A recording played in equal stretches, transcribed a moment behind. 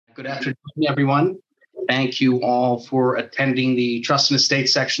Good afternoon, everyone. Thank you all for attending the Trust and Estate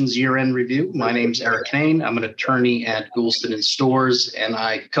Section's year-end review. My name is Eric Kane. I'm an attorney at Goulston and Storrs, and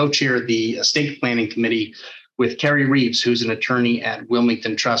I co-chair the Estate Planning Committee with Kerry Reeves, who's an attorney at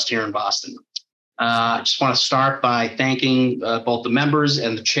Wilmington Trust here in Boston. I just want to start by thanking both the members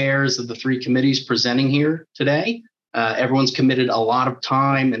and the chairs of the three committees presenting here today. Everyone's committed a lot of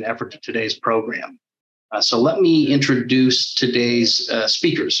time and effort to today's program. So let me introduce today's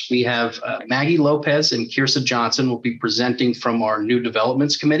speakers. We have Maggie Lopez and Kiersa Johnson will be presenting from our New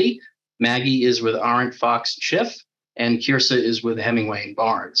Developments Committee. Maggie is with Arendt, Fox, Schiff, and Kiersa is with Hemingway and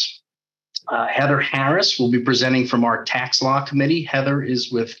Barnes. Heather Harris will be presenting from our Tax Law Committee. Heather is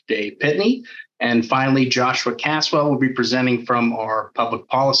with Dave Pitney. And finally, Joshua Caswell will be presenting from our Public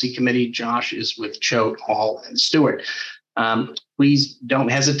Policy Committee. Josh is with Choate, Hall, and Stewart. Please don't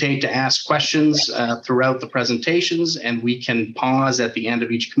hesitate to ask questions throughout the presentations, and we can pause at the end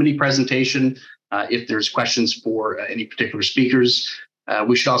of each committee presentation if there's questions for any particular speakers.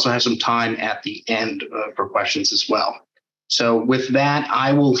 We should also have some time at the end for questions as well. So with that,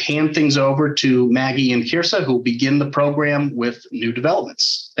 I will hand things over to Maggie and Kiersa, who will begin the program with new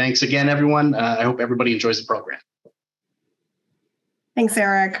developments. Thanks again, everyone. I hope everybody enjoys the program. Thanks,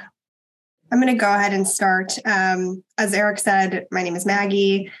 Eric. I'm going to go ahead and start. As Eric said, my name is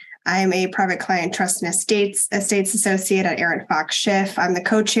Maggie. I'm a private client trust and estates associate at Arendt, Fox, Schiff. I'm the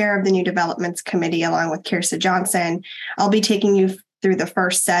co-chair of the New Developments Committee along with Kiersa Johnson. I'll be taking you through the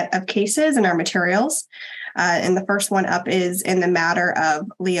first set of cases in our materials. And the first one up is in the matter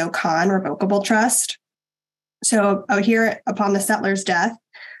of Leo Kahn Revocable Trust. So here, upon the settler's death,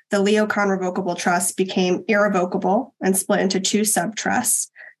 the Leo Kahn Revocable Trust became irrevocable and split into two sub-trusts,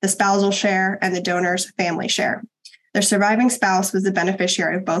 the spousal share and the donor's family share. The surviving spouse was the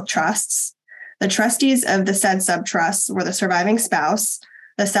beneficiary of both trusts. The trustees of the said sub-trusts were the surviving spouse,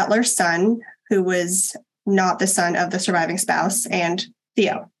 the settler's son, who was not the son of the surviving spouse, and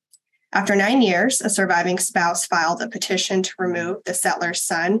Theo. After 9 years, a surviving spouse filed a petition to remove the settler's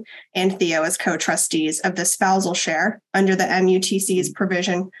son and Theo as co-trustees of the spousal share under the MUTC's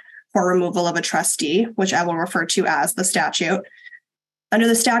provision for removal of a trustee, which I will refer to as the statute. Under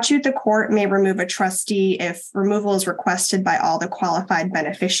the statute, the court may remove a trustee if removal is requested by all the qualified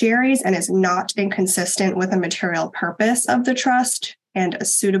beneficiaries and is not inconsistent with the material purpose of the trust, and a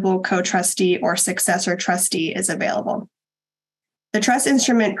suitable co-trustee or successor trustee is available. The trust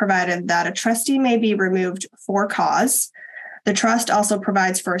instrument provided that a trustee may be removed for cause. The trust also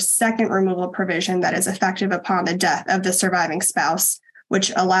provides for a second removal provision that is effective upon the death of the surviving spouse,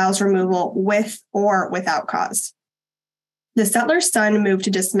 which allows removal with or without cause. The settler's son moved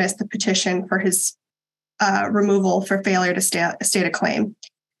to dismiss the petition for his removal for failure to state a claim.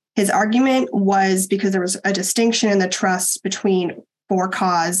 His argument was because there was a distinction in the trust between for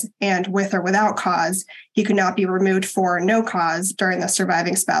cause and with or without cause, he could not be removed for no cause during the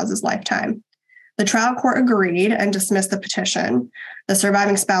surviving spouse's lifetime. The trial court agreed and dismissed the petition. The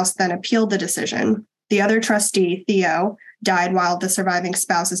surviving spouse then appealed the decision. The other trustee, Theo, died while the surviving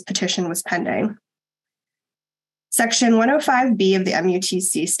spouse's petition was pending. Section 105B of the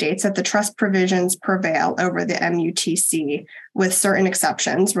MUTC states that the trust provisions prevail over the MUTC with certain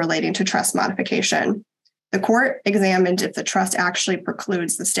exceptions relating to trust modification. The court examined if the trust actually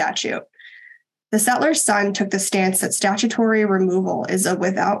precludes the statute. The settler's son took the stance that statutory removal is a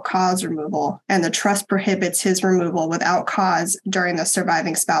without cause removal, and the trust prohibits his removal without cause during the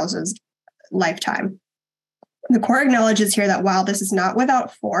surviving spouse's lifetime. The court acknowledges here that while this is not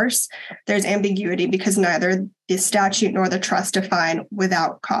without force, there's ambiguity because neither the statute nor the trust define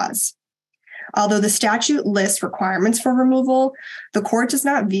without cause. Although the statute lists requirements for removal, the court does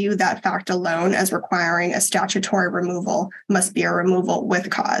not view that fact alone as requiring a statutory removal must be a removal with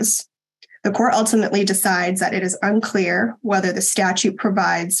cause. The court ultimately decides that it is unclear whether the statute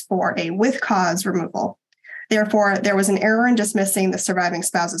provides for a with cause removal. Therefore, there was an error in dismissing the surviving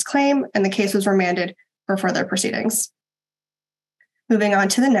spouse's claim, and the case was remanded for further proceedings. Moving on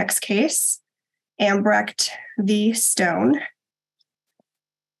to the next case, Ambrecht v. Stone.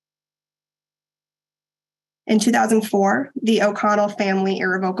 In 2004, the O'Connell Family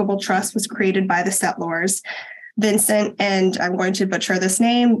Irrevocable Trust was created by the settlers, Vincent, and I'm going to butcher this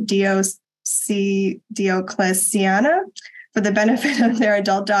name, Dioclesiana, for the benefit of their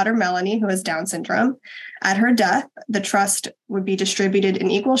adult daughter, Melanie, who has Down syndrome. At her death, the trust would be distributed in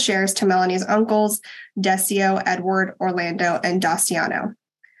equal shares to Melanie's uncles, Decio, Edward, Orlando, and Daciano.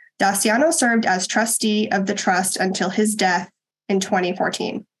 Daciano served as trustee of the trust until his death in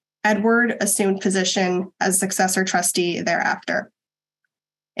 2014. Edward assumed position as successor trustee thereafter.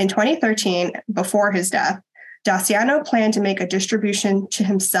 In 2013, before his death, Daciano planned to make a distribution to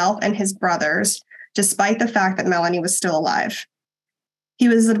himself and his brothers, despite the fact that Melanie was still alive. He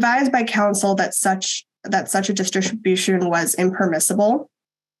was advised by counsel that such a distribution was impermissible.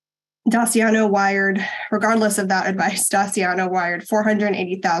 Regardless of that advice, Daciano wired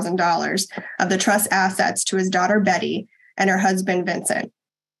 $480,000 of the trust assets to his daughter Betty and her husband Vincent.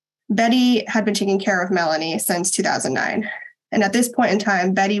 Betty had been taking care of Melanie since 2009. And at this point in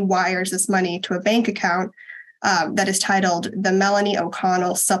time, Betty wires this money to a bank account that is titled the Melanie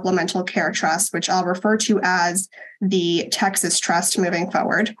O'Connell Supplemental Care Trust, which I'll refer to as the Texas Trust moving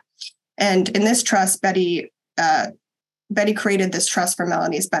forward. And in this trust, Betty created this trust for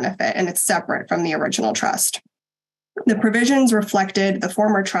Melanie's benefit, and it's separate from the original trust. The provisions reflected the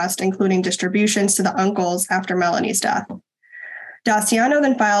former trust, including distributions to the uncles after Melanie's death. Daciano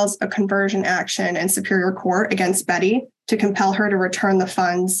then files a conversion action in Superior Court against Betty to compel her to return the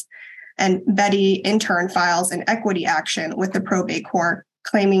funds, and Betty in turn files an equity action with the probate court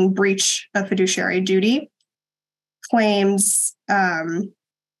claiming breach of fiduciary duty, claims,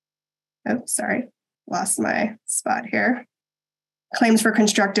 lost my spot here. Claims for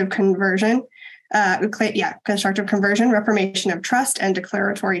constructive conversion, reformation of trust, and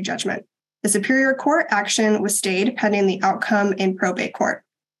declaratory judgment. The Superior Court action was stayed pending the outcome in probate court.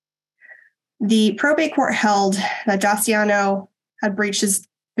 The probate court held that Daciano had breached his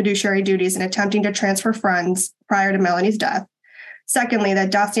fiduciary duties in attempting to transfer funds prior to Melanie's death. Secondly,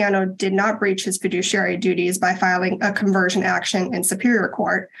 that Daciano did not breach his fiduciary duties by filing a conversion action in Superior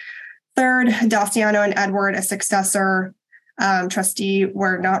Court. Third, Daciano and Edward, a successor trustee,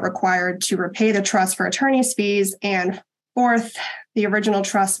 were not required to repay the trust for attorney's fees. And fourth, the original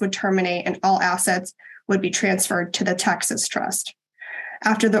trust would terminate and all assets would be transferred to the Texas Trust.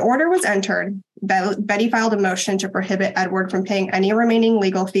 After the order was entered, Betty filed a motion to prohibit Edward from paying any remaining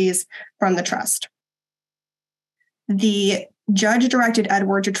legal fees from the trust. The judge directed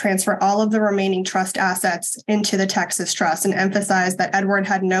Edward to transfer all of the remaining trust assets into the Texas Trust and emphasized that Edward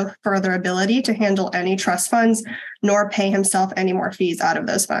had no further ability to handle any trust funds nor pay himself any more fees out of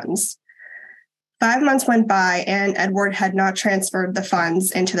those funds. 5 months went by and Edward had not transferred the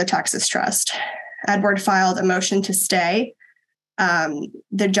funds into the Texas Trust. Edward filed a motion to stay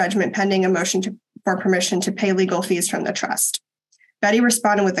the judgment pending a motion for permission to pay legal fees from the trust. Betty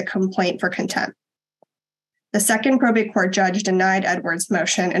responded with a complaint for contempt. The second probate court judge denied Edward's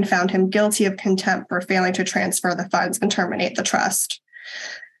motion and found him guilty of contempt for failing to transfer the funds and terminate the trust.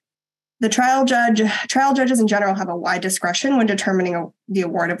 The trial judges in general have a wide discretion when determining the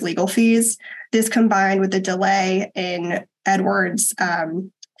award of legal fees. This combined with the delay in Edward's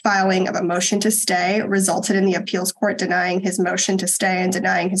filing of a motion to stay resulted in the appeals court denying his motion to stay and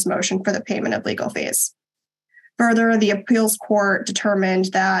denying his motion for the payment of legal fees. Further, the appeals court determined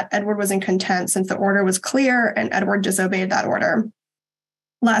that Edward was in contempt since the order was clear and Edward disobeyed that order.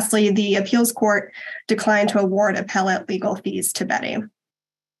 Lastly, the appeals court declined to award appellate legal fees to Betty.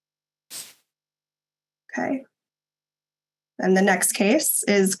 Okay. And the next case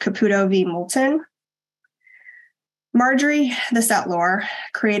is Caputo v. Moulton. Marjorie, the settlor,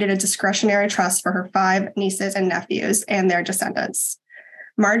 created a discretionary trust for her 5 nieces and nephews and their descendants.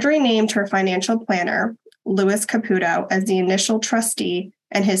 Marjorie named her financial planner, Louis Caputo, as the initial trustee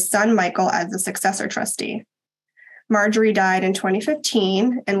and his son Michael as the successor trustee. Marjorie died in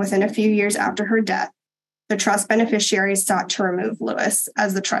 2015, and within a few years after her death, the trust beneficiaries sought to remove Louis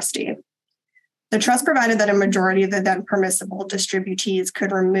as the trustee. The trust provided that a majority of the then permissible distributees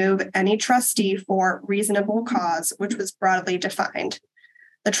could remove any trustee for reasonable cause, which was broadly defined.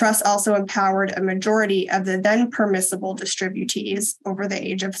 The trust also empowered a majority of the then permissible distributees over the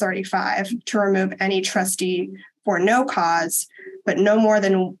age of 35 to remove any trustee for no cause, but no more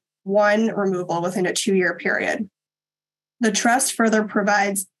than 1 removal within a 2-year period. The trust further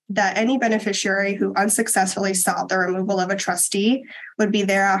provides that any beneficiary who unsuccessfully sought the removal of a trustee would be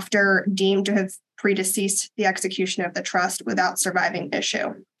thereafter deemed to have predeceased the execution of the trust without surviving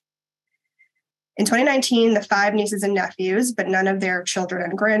issue. In 2019, the 5 nieces and nephews, but none of their children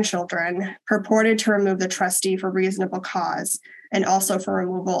and grandchildren, purported to remove the trustee for reasonable cause and also for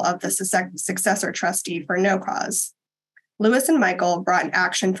removal of the successor trustee for no cause. Louis and Michael brought an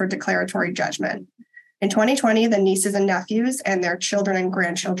action for declaratory judgment. In 2020, the nieces and nephews and their children and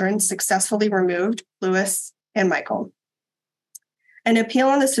grandchildren successfully removed Louis and Michael. An appeal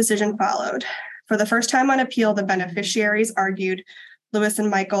on this decision followed. For the first time on appeal, the beneficiaries argued Louis and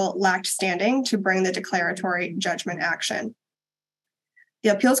Michael lacked standing to bring the declaratory judgment action. The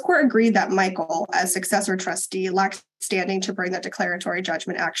appeals court agreed that Michael, as successor trustee, lacked standing to bring the declaratory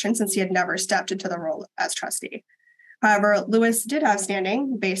judgment action since he had never stepped into the role as trustee. However, Lewis did have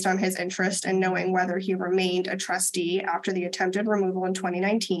standing based on his interest in knowing whether he remained a trustee after the attempted removal in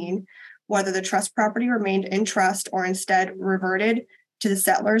 2019, whether the trust property remained in trust or instead reverted to the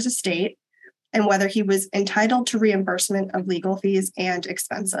settler's estate, and whether he was entitled to reimbursement of legal fees and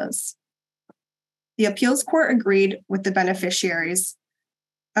expenses. The appeals court agreed with the beneficiaries'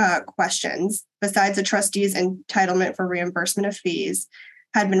 questions, besides the trustee's entitlement for reimbursement of fees,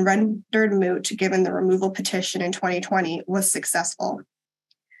 had been rendered moot given the removal petition in 2020 was successful.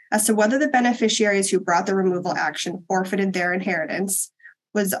 As to whether the beneficiaries who brought the removal action forfeited their inheritance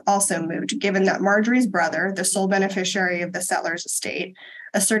was also moot, given that Marjorie's brother, the sole beneficiary of the settler's estate,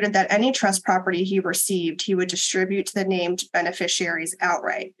 asserted that any trust property he received, he would distribute to the named beneficiaries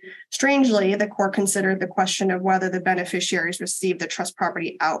outright. Strangely, the court considered the question of whether the beneficiaries received the trust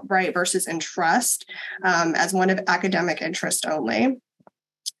property outright versus in trust as one of academic interest only.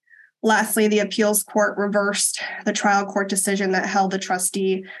 Lastly, the appeals court reversed the trial court decision that held the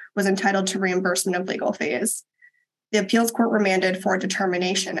trustee was entitled to reimbursement of legal fees. The appeals court remanded for a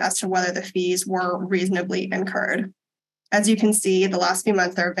determination as to whether the fees were reasonably incurred. As you can see, the last few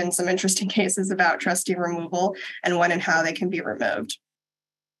months, there have been some interesting cases about trustee removal and when and how they can be removed.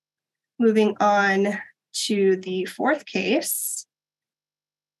 Moving on to the fourth case,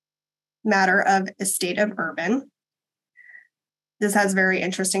 matter of estate of Urban. This has very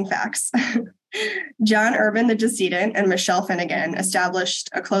interesting facts. John Urban, the decedent, and Michelle Finnegan established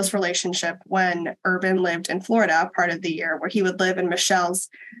a close relationship when Urban lived in Florida part of the year, where he would live in Michelle's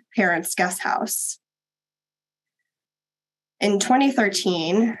parents' guest house. In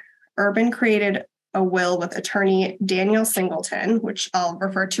 2013, Urban created a will with attorney Daniel Singleton, which I'll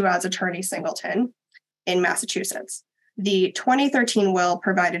refer to as Attorney Singleton, in Massachusetts. The 2013 will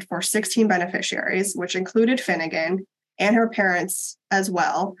provided for 16 beneficiaries, which included Finnegan and her parents as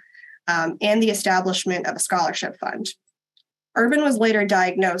well, and the establishment of a scholarship fund. Urban was later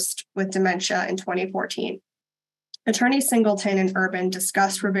diagnosed with dementia in 2014. Attorney Singleton and Urban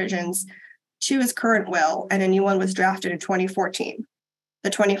discussed revisions to his current will, and a new one was drafted in 2014. The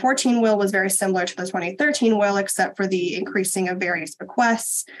 2014 will was very similar to the 2013 will, except for the increasing of various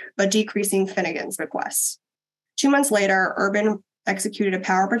bequests, but decreasing Finnegan's bequests. 2 months later, Urban executed a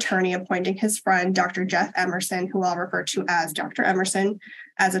power of attorney appointing his friend, Dr. Jeff Emerson, who I'll refer to as Dr. Emerson,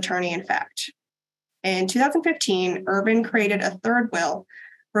 as attorney in fact. In 2015, Urban created a third will,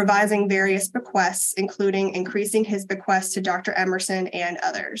 revising various bequests, including increasing his bequests to Dr. Emerson and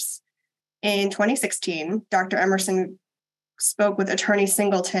others. In 2016, Dr. Emerson spoke with Attorney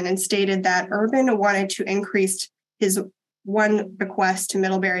Singleton and stated that Urban wanted to increase his one bequest to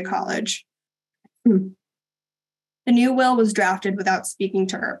Middlebury College. The new will was drafted without speaking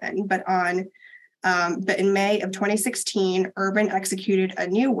to Urban, but in May of 2016, Urban executed a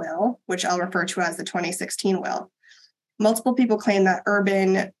new will, which I'll refer to as the 2016 will. Multiple people claim that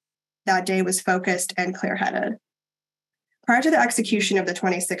Urban that day was focused and clear-headed. Prior to the execution of the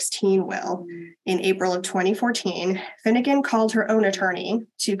 2016 will, in April of 2014, Finnegan called her own attorney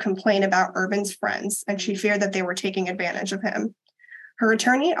to complain about Urban's friends, and she feared that they were taking advantage of him. Her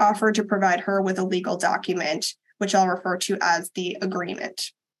attorney offered to provide her with a legal document, which I'll refer to as the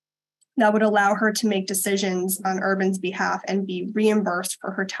agreement, that would allow her to make decisions on Urban's behalf and be reimbursed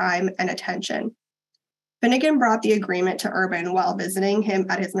for her time and attention. Finnegan brought the agreement to Urban while visiting him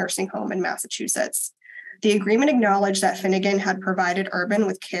at his nursing home in Massachusetts. The agreement acknowledged that Finnegan had provided Urban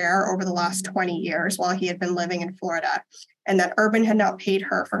with care over the last 20 years while he had been living in Florida, and that Urban had not paid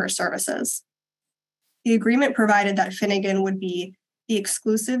her for her services. The agreement provided that Finnegan would be the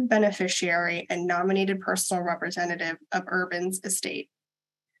exclusive beneficiary and nominated personal representative of Urban's estate.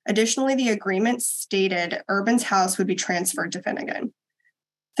 Additionally, the agreement stated Urban's house would be transferred to Finnegan.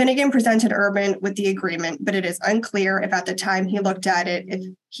 Finnegan presented Urban with the agreement, but it is unclear if at the time he looked at it, if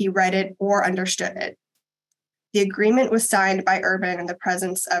he read it or understood it. The agreement was signed by Urban in the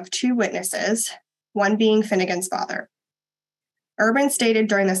presence of 2 witnesses, one being Finnegan's father. Urban stated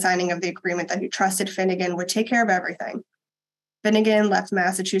during the signing of the agreement that he trusted Finnegan would take care of everything. Finnegan left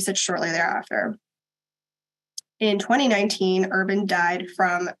Massachusetts shortly thereafter. In 2019, Urban died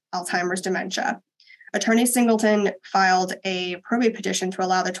from Alzheimer's dementia. Attorney Singleton filed a probate petition to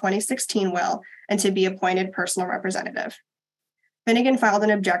allow the 2016 will and to be appointed personal representative. Finnegan filed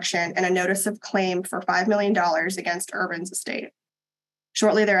an objection and a notice of claim for $5 million against Urban's estate.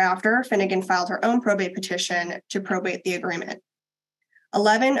 Shortly thereafter, Finnegan filed her own probate petition to probate the agreement.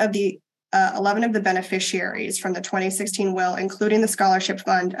 11 of the beneficiaries from the 2016 will, including the scholarship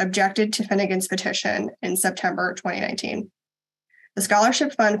fund, objected to Finnegan's petition in September 2019. The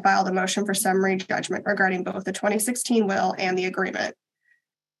scholarship fund filed a motion for summary judgment regarding both the 2016 will and the agreement.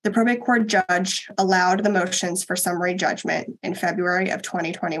 The probate court judge allowed the motions for summary judgment in February of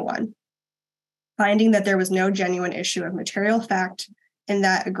 2021, finding that there was no genuine issue of material fact and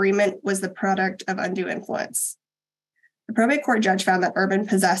that agreement was the product of undue influence. The probate court judge found that Urban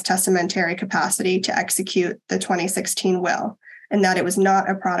possessed testamentary capacity to execute the 2016 will, and that it was not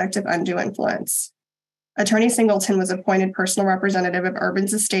a product of undue influence. Attorney Singleton was appointed personal representative of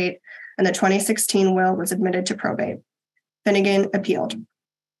Urban's estate, and the 2016 will was admitted to probate. Finnegan appealed.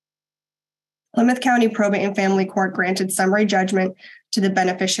 Plymouth County Probate and Family Court granted summary judgment to the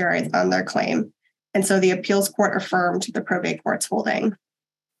beneficiaries on their claim, and so the appeals court affirmed the probate court's holding.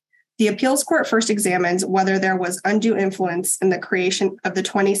 The appeals court first examines whether there was undue influence in the creation of the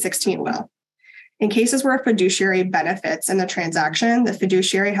 2016 will. In cases where a fiduciary benefits in the transaction, the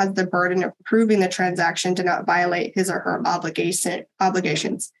fiduciary has the burden of proving the transaction did not violate his or her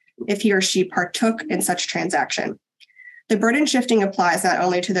obligations if he or she partook in such transaction. The burden shifting applies not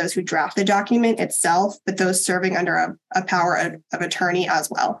only to those who draft the document itself, but those serving under a power of attorney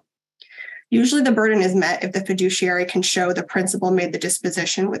as well. Usually the burden is met if the fiduciary can show the principal made the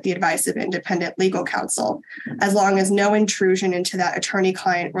disposition with the advice of independent legal counsel, as long as no intrusion into that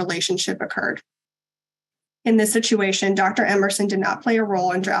attorney-client relationship occurred. In this situation, Dr. Emerson did not play a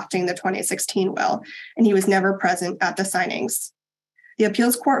role in drafting the 2016 will, and he was never present at the signings. The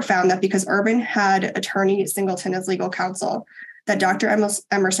appeals court found that because Urban had attorney Singleton as legal counsel, that Dr.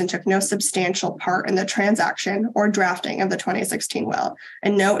 Emerson took no substantial part in the transaction or drafting of the 2016 will,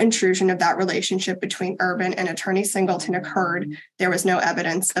 and no intrusion of that relationship between Urban and attorney Singleton occurred. There was no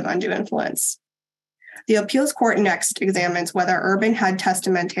evidence of undue influence. The appeals court next examines whether Urban had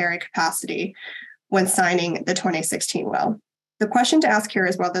testamentary capacity when signing the 2016 will. The question to ask here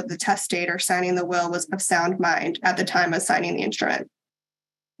is whether the testator signing the will was of sound mind at the time of signing the instrument.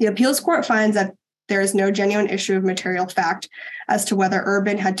 The appeals court finds that there is no genuine issue of material fact as to whether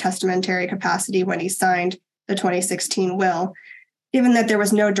Urban had testamentary capacity when he signed the 2016 will, given that there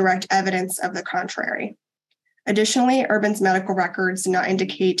was no direct evidence of the contrary. Additionally, Urban's medical records do not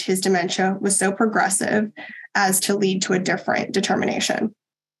indicate his dementia was so progressive as to lead to a different determination.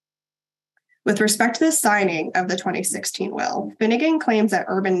 With respect to the signing of the 2016 will, Finnegan claims that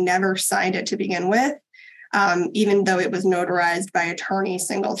Urban never signed it to begin with, even though it was notarized by attorney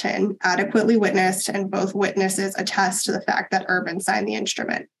Singleton, adequately witnessed, and both witnesses attest to the fact that Urban signed the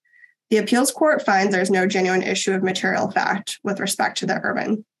instrument. The appeals court finds there's no genuine issue of material fact with respect to the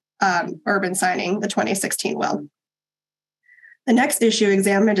Urban signing the 2016 will. The next issue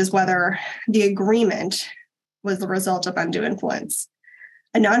examined is whether the agreement was the result of undue influence.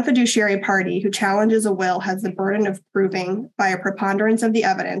 A non-fiduciary party who challenges a will has the burden of proving by a preponderance of the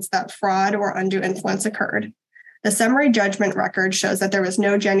evidence that fraud or undue influence occurred. The summary judgment record shows that there was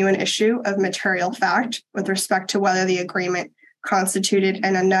no genuine issue of material fact with respect to whether the agreement constituted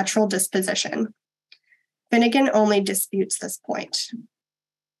an unnatural disposition. Finnegan only disputes this point.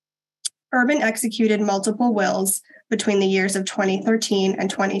 Urban executed multiple wills between the years of 2013 and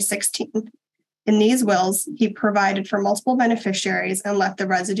 2016. In these wills, he provided for multiple beneficiaries and left the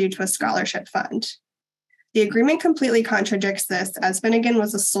residue to a scholarship fund. The agreement completely contradicts this, as Finnegan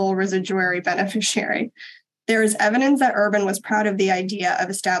was a sole residuary beneficiary. There is evidence that Urban was proud of the idea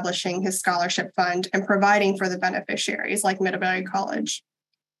of establishing his scholarship fund and providing for the beneficiaries, like Middlebury College.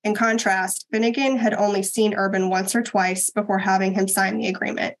 In contrast, Finnegan had only seen Urban once or twice before having him sign the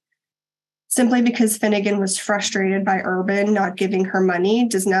agreement. Simply because Finnegan was frustrated by Urban not giving her money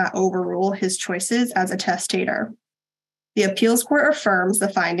does not overrule his choices as a testator. The appeals court affirms the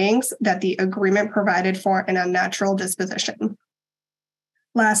findings that the agreement provided for an unnatural disposition.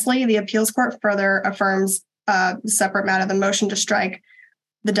 Lastly, the appeals court further affirms separate matter, the motion to strike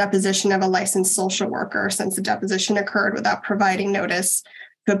the deposition of a licensed social worker, since the deposition occurred without providing notice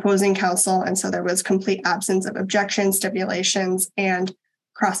to opposing counsel, and so there was complete absence of objections, stipulations, and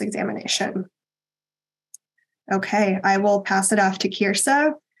cross-examination. Okay, I will pass it off to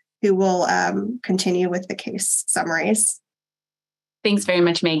Kirsa, who will continue with the case summaries. Thanks very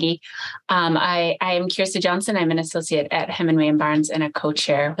much, Maggie. I am Kirsa Johnson. I'm an associate at Hemingway & Barnes and a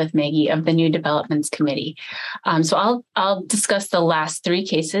co-chair with Maggie of the New Developments Committee. So I'll discuss the last three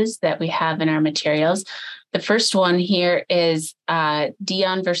cases that we have in our materials. The first one here is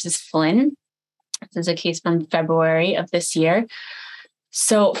Dion versus Flynn. This is a case from February of this year.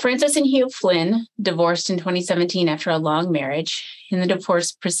 So Frances and Hugh Flynn divorced in 2017 after a long marriage. In the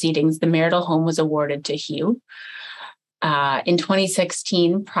divorce proceedings, the marital home was awarded to Hugh. In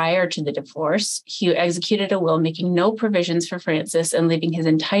 2016, prior to the divorce, Hugh executed a will making no provisions for Frances and leaving his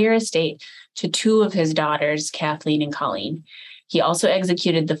entire estate to two of his daughters, Kathleen and Colleen. He also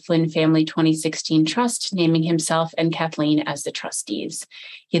executed the Flynn Family 2016 Trust, naming himself and Kathleen as the trustees.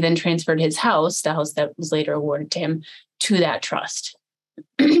 He then transferred his house, the house that was later awarded to him, to that trust.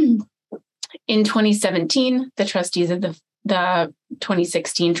 In 2017, the trustees of the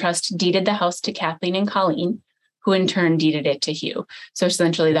 2016 trust deeded the house to Kathleen and Colleen, who in turn deeded it to Hugh. So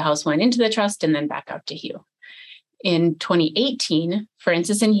essentially the house went into the trust and then back out to Hugh. In 2018,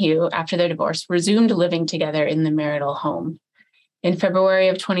 Frances and Hugh, after their divorce, resumed living together in the marital home. In February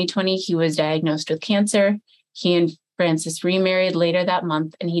of 2020, Hugh was diagnosed with cancer. He and Frances remarried later that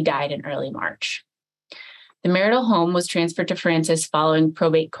month, and he died in early March. The marital home was transferred to Frances following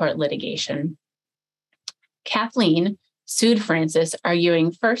probate court litigation. Kathleen sued Frances,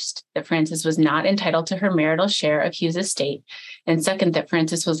 arguing first that Frances was not entitled to her marital share of Hugh's estate, and second that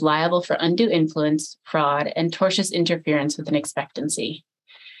Frances was liable for undue influence, fraud, and tortious interference with an expectancy.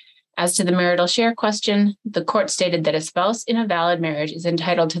 As to the marital share question, the court stated that a spouse in a valid marriage is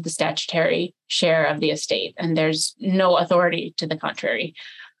entitled to the statutory share of the estate, and there's no authority to the contrary.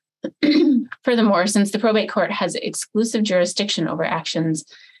 Furthermore, since the probate court has exclusive jurisdiction over actions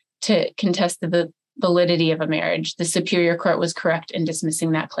to contest the validity of a marriage, the Superior Court was correct in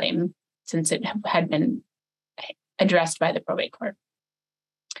dismissing that claim since it had been addressed by the probate court.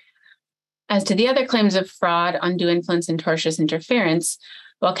 As to the other claims of fraud, undue influence, and tortious interference,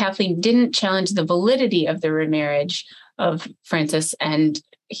 while Kathleen didn't challenge the validity of the remarriage of Frances and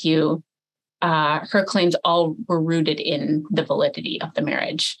Hugh, her claims all were rooted in the validity of the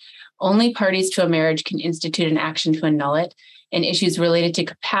marriage. Only parties to a marriage can institute an action to annul it, and issues related to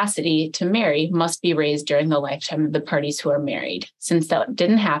capacity to marry must be raised during the lifetime of the parties who are married. Since that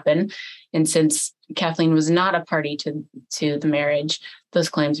didn't happen, and since Kathleen was not a party to the marriage, those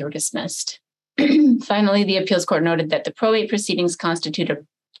claims were dismissed. Finally, the appeals court noted that the probate proceedings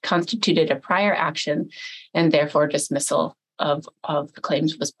constituted a prior action, and therefore dismissal of the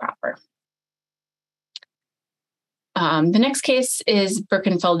claims was proper. The next case is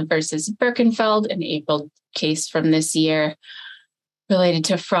Birkenfeld versus Birkenfeld, an April case from this year related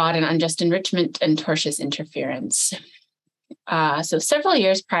to fraud and unjust enrichment and tortious interference. So several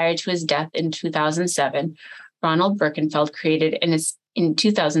years prior to his death in 2007, Ronald Birkenfeld created an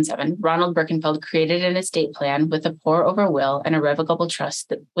estate plan with a pour-over will and a revocable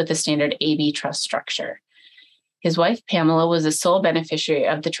trust with a standard AB trust structure. His wife, Pamela, was the sole beneficiary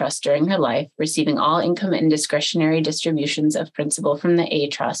of the trust during her life, receiving all income and discretionary distributions of principal from the A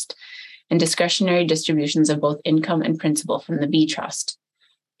trust and discretionary distributions of both income and principal from the B trust.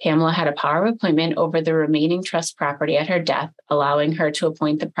 Pamela had a power of appointment over the remaining trust property at her death, allowing her to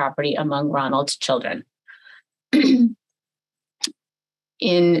appoint the property among Ronald's children.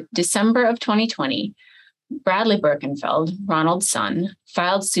 In December of 2020, Bradley Birkenfeld, Ronald's son,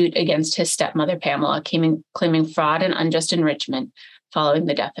 filed suit against his stepmother, Pamela, claiming fraud and unjust enrichment following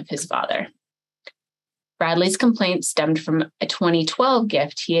the death of his father. Bradley's complaint stemmed from a 2012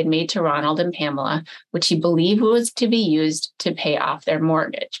 gift he had made to Ronald and Pamela, which he believed was to be used to pay off their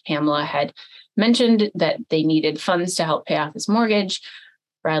mortgage. Pamela had mentioned that they needed funds to help pay off his mortgage.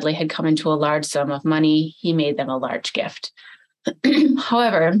 Bradley had come into a large sum of money. He made them a large gift.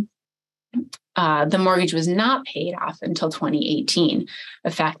 However, the mortgage was not paid off until 2018,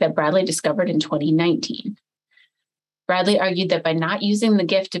 a fact that Bradley discovered in 2019. Bradley argued that by not using the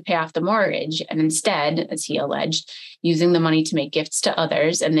gift to pay off the mortgage, and instead, as he alleged, using the money to make gifts to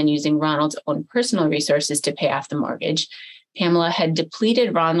others and then using Ronald's own personal resources to pay off the mortgage, Pamela had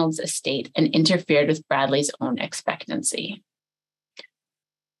depleted Ronald's estate and interfered with Bradley's own expectancy.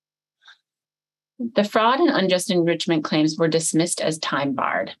 The fraud and unjust enrichment claims were dismissed as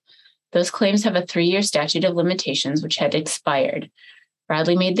time-barred. Those claims have a 3-year statute of limitations, which had expired.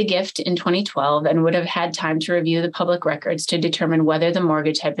 Bradley made the gift in 2012 and would have had time to review the public records to determine whether the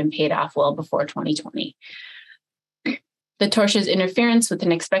mortgage had been paid off well before 2020. The tortious interference with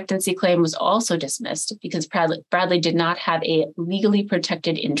an expectancy claim was also dismissed because Bradley did not have a legally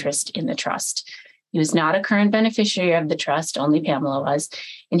protected interest in the trust. He was not a current beneficiary of the trust, only Pamela was,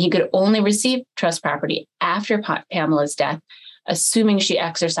 and he could only receive trust property after Pamela's death, assuming she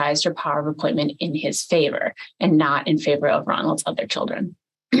exercised her power of appointment in his favor and not in favor of Ronald's other children.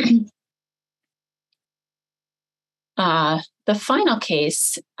 The final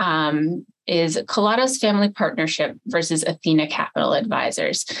case is Collada's Family Partnership versus Athena Capital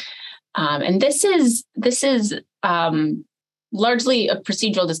Advisors. And this is largely a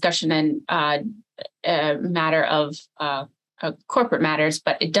procedural discussion and a matter of corporate matters,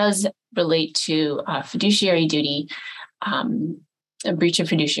 but it does relate to fiduciary duty, a breach of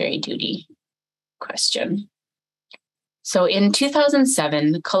fiduciary duty question. So in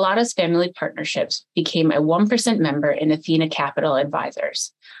 2007, Colados Family Partnerships became a 1% member in Athena Capital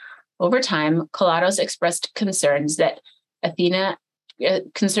Advisors. Over time, Colados expressed concerns to Athena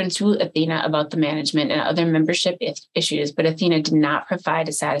about the management and other membership issues, but Athena did not provide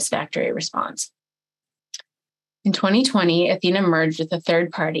a satisfactory response. In 2020, Athena merged with a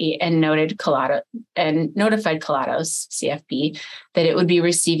third party and notified Colados CFP that it would be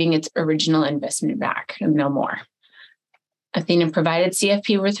receiving its original investment back, no more. Athena provided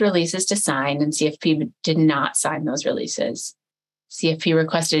CFP with releases to sign, and CFP did not sign those releases. CFP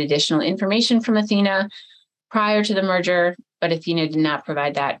requested additional information from Athena prior to the merger, but Athena did not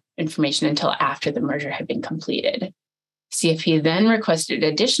provide that information until after the merger had been completed. CFP then requested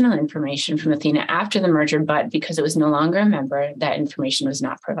additional information from Athena after the merger, but because it was no longer a member, that information was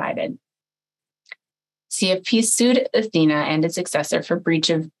not provided. CFP sued Athena and its successor for breach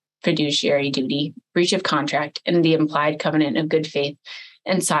of fiduciary duty, breach of contract, and the implied covenant of good faith,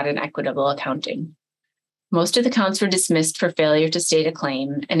 and sought an equitable accounting. Most of the counts were dismissed for failure to state a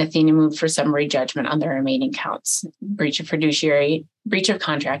claim, and Athena moved for summary judgment on the remaining counts: breach of fiduciary, breach of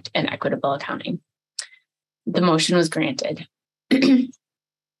contract, and equitable accounting. The motion was granted. The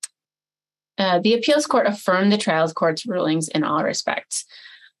appeals court affirmed the trial court's rulings in all respects.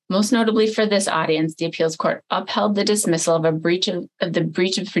 Most notably for this audience, the appeals court upheld the dismissal of the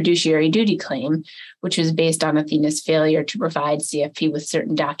breach of fiduciary duty claim, which was based on Athena's failure to provide CFP with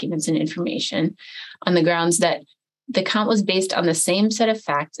certain documents and information, on the grounds that the count was based on the same set of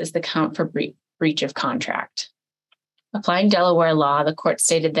facts as the count for breach of contract. Applying Delaware law, the court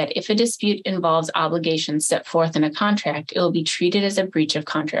stated that if a dispute involves obligations set forth in a contract, it will be treated as a breach of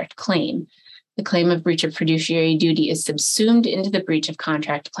contract claim. The claim of breach of fiduciary duty is subsumed into the breach of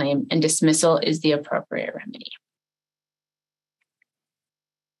contract claim, and dismissal is the appropriate remedy.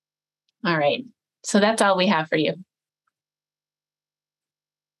 All right, so that's all we have for you.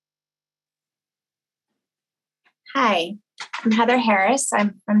 Hi, I'm Heather Harris.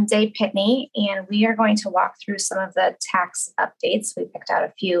 I'm from Day Pitney, and we are going to walk through some of the tax updates. We picked out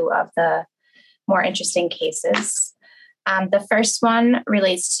a few of the more interesting cases. The first one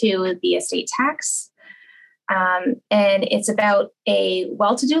relates to the estate tax, and it's about a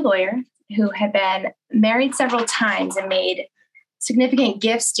well-to-do lawyer who had been married several times and made significant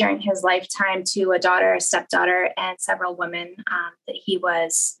gifts during his lifetime to a daughter, a stepdaughter, and several women that he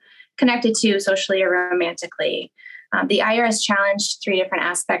was connected to socially or romantically. The IRS challenged three different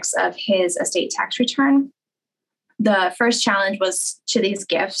aspects of his estate tax return. The first challenge was to these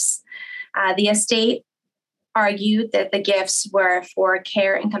gifts. The estate argued that the gifts were for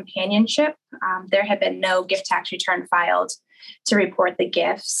care and companionship. There had been no gift tax return filed to report the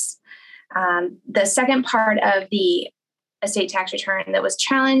gifts. The second part of the estate tax return that was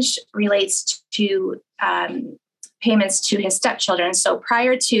challenged relates to payments to his stepchildren. So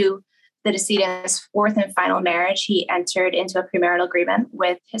prior to the decedent's fourth and final marriage, he entered into a premarital agreement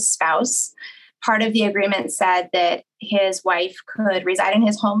with his spouse. Part of the agreement said that his wife could reside in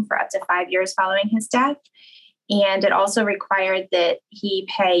his home for up to 5 years following his death. And it also required that he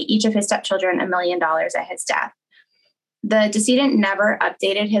pay each of his stepchildren $1 million at his death. The decedent never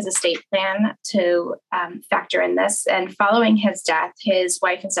updated his estate plan to factor in this. And following his death, his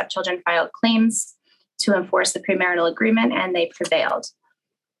wife and stepchildren filed claims to enforce the premarital agreement, and they prevailed.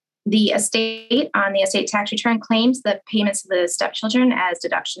 The estate on the estate tax return claims the payments of the stepchildren as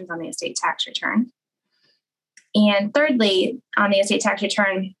deductions on the estate tax return. And thirdly, on the estate tax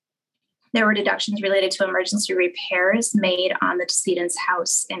return, there were deductions related to emergency repairs made on the decedent's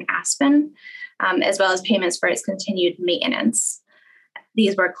house in Aspen, as well as payments for its continued maintenance.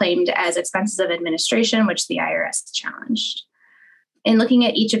 These were claimed as expenses of administration, which the IRS challenged. In looking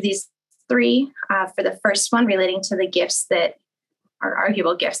at each of these three, for the first one relating to the gifts that are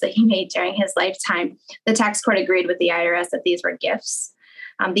arguable gifts that he made during his lifetime, the tax court agreed with the IRS that these were gifts.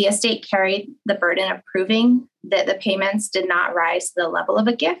 The estate carried the burden of proving that the payments did not rise to the level of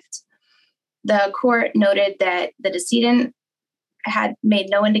a gift. The court noted that the decedent had made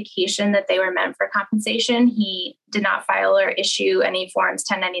no indication that they were meant for compensation. He did not file or issue any forms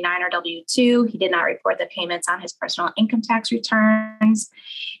 1099 or W-2. He did not report the payments on his personal income tax returns.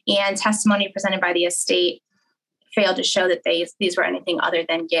 And testimony presented by the estate failed to show that these were anything other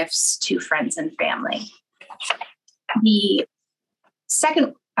than gifts to friends and family. The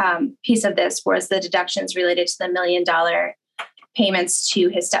second piece of this was the deductions related to the $1 million payments to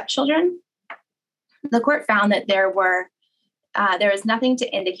his stepchildren. The court found that there was nothing to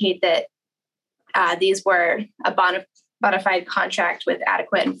indicate that these were a bona fide contract with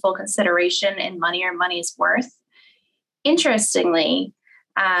adequate and full consideration in money or money's worth. Interestingly,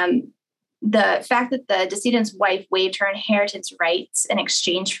 The fact that the decedent's wife waived her inheritance rights in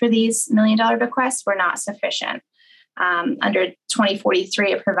exchange for these $1 million bequests were not sufficient. Under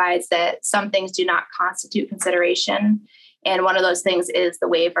 2043, it provides that some things do not constitute consideration. And one of those things is the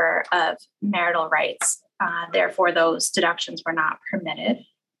waiver of marital rights. Therefore, those deductions were not permitted.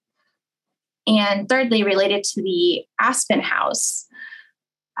 And thirdly, related to the Aspen House,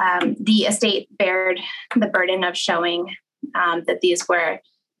 the estate bared the burden of showing that these were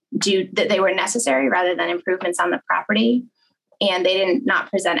that they were necessary rather than improvements on the property. And they did not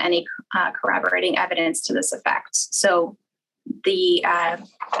present any corroborating evidence to this effect. So the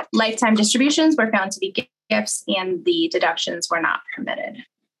lifetime distributions were found to be gifts and the deductions were not permitted.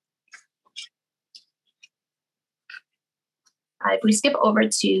 If we skip over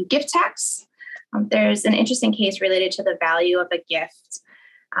to gift tax, there's an interesting case related to the value of a gift.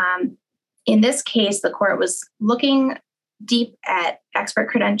 In this case, the court was looking deep at expert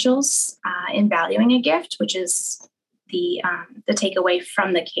credentials in valuing a gift, which is the takeaway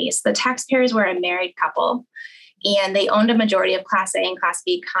from the case. The taxpayers were a married couple, and they owned a majority of Class A and Class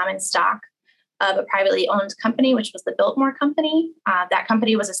B common stock of a privately owned company, which was the Biltmore Company. That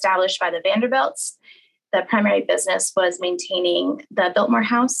company was established by the Vanderbilts. The primary business was maintaining the Biltmore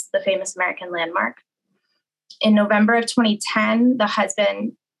House, the famous American landmark. In November of 2010, the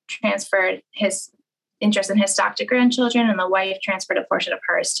husband transferred his interest in his stock to grandchildren, and the wife transferred a portion of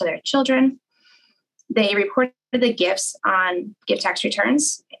hers to their children. They reported the gifts on gift tax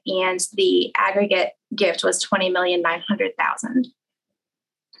returns, and the aggregate gift was $20,900,000.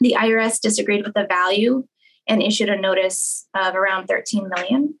 The IRS disagreed with the value and issued a notice of around $13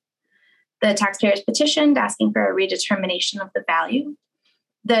 million. The taxpayers petitioned asking for a redetermination of the value.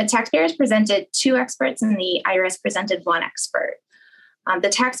 The taxpayers presented 2 experts and the IRS presented 1 expert. The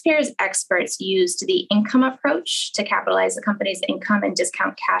taxpayers' experts used the income approach to capitalize the company's income and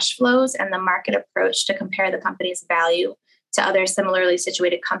discount cash flows, and the market approach to compare the company's value to other similarly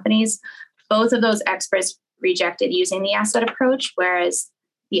situated companies. Both of those experts rejected using the asset approach, whereas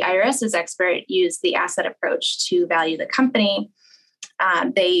the IRS's expert used the asset approach to value the company.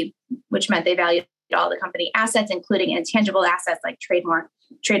 Which meant they valued all the company assets, including intangible assets like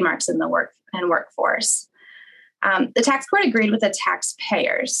trademarks in the workforce. The tax court agreed with the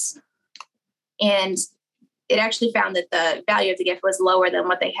taxpayers, and it actually found that the value of the gift was lower than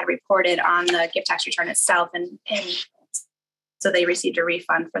what they had reported on the gift tax return itself, and so they received a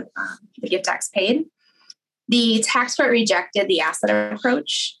refund for the gift tax paid. The tax court rejected the asset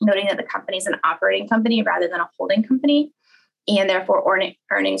approach, noting that the company is an operating company rather than a holding company, and therefore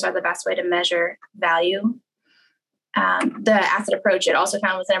earnings are the best way to measure value. The asset approach it also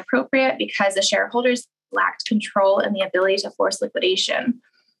found was inappropriate because the shareholders lacked control and the ability to force liquidation.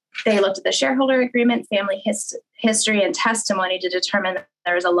 They looked at the shareholder agreement, family history, and testimony to determine that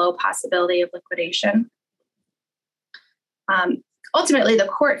there was a low possibility of liquidation. Ultimately, the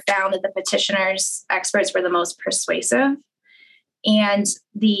court found that the petitioner's experts were the most persuasive. And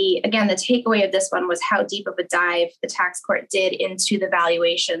the takeaway of this one was how deep of a dive the tax court did into the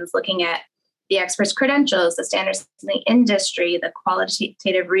valuations, looking at the experts' credentials, the standards in the industry, the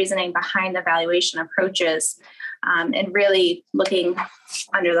qualitative reasoning behind the valuation approaches, and really looking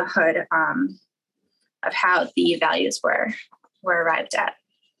under the hood of how the values were arrived at.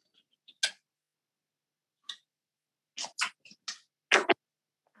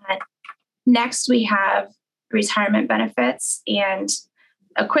 Next, we have retirement benefits and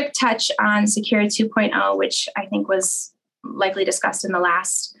a quick touch on Secure 2.0, which I think was likely discussed in the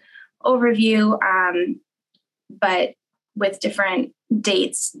last overview, but with different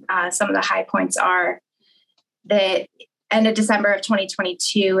dates. Some of the high points are that end of December of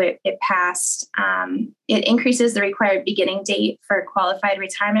 2022, it passed. It increases the required beginning date for qualified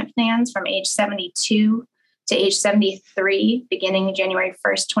retirement plans from age 72 to age 73, beginning January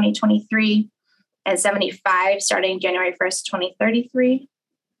 1st, 2023, and 75 starting January 1st, 2033.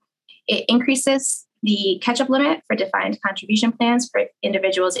 It increases the catch-up limit for defined contribution plans for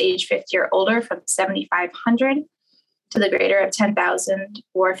individuals age 50 or older from 7,500 to the greater of 10,000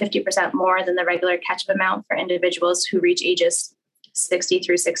 or 50% more than the regular catch-up amount for individuals who reach ages 60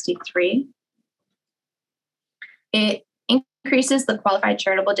 through 63. It increases the qualified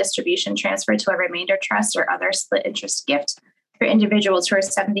charitable distribution transfer to a remainder trust or other split interest gift for individuals who are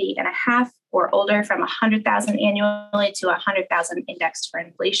 70 and a half or older from 100,000 annually to 100,000 indexed for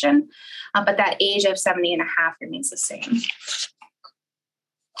inflation. But that age of 70 and a half remains the same.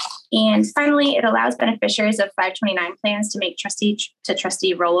 And finally, it allows beneficiaries of 529 plans to make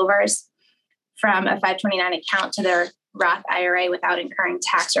trustee-to-trustee rollovers from a 529 account to their Roth IRA without incurring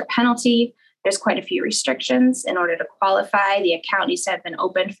tax or penalty. There's quite a few restrictions. In order to qualify, the account needs to have been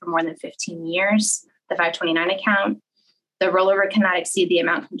open for more than 15 years, the 529 account. The rollover cannot exceed the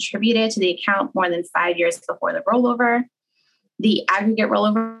amount contributed to the account more than 5 years before the rollover. The aggregate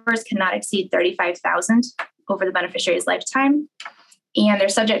rollovers cannot exceed $35,000 over the beneficiary's lifetime. And they're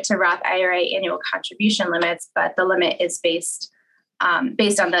subject to Roth IRA annual contribution limits, but the limit is based on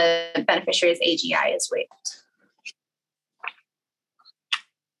the beneficiary's AGI is waived.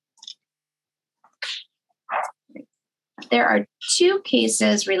 There are two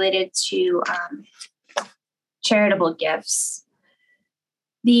cases related to charitable gifts.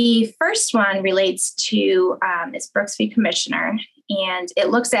 The first one relates to is Brooks v. Commissioner, and it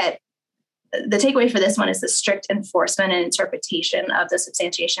looks at the takeaway for this one is the strict enforcement and interpretation of the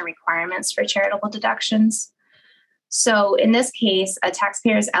substantiation requirements for charitable deductions. So in this case, a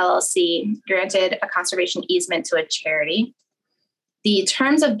taxpayer's LLC granted a conservation easement to a charity. The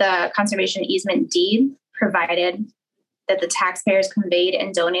terms of the conservation easement deed provided that the taxpayers conveyed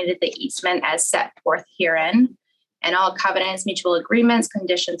and donated the easement as set forth herein, and all covenants, mutual agreements,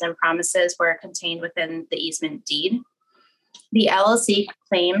 conditions, and promises were contained within the easement deed. The LLC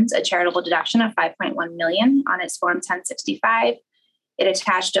claimed a charitable deduction of $5.1 million on its Form 1065. It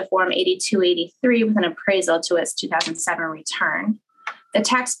attached a Form 8283 with an appraisal to its 2007 return. The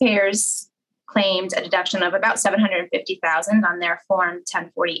taxpayers claimed a deduction of about $750,000 on their Form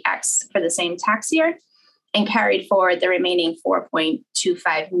 1040X for the same tax year, and carried forward the remaining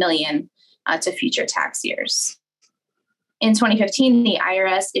 $4.25 million to future tax years. In 2015, the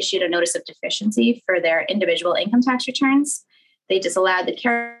IRS issued a notice of deficiency for their individual income tax returns. They disallowed the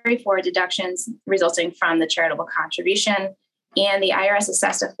carry forward deductions resulting from the charitable contribution, and the IRS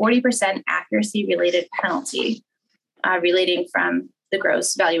assessed a 40% accuracy related penalty relating from the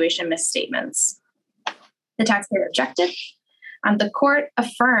gross valuation misstatements. The taxpayer objected. The court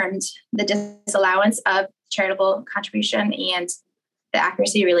affirmed the disallowance of charitable contribution and the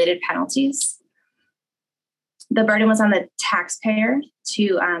accuracy related penalties. The burden was on the taxpayer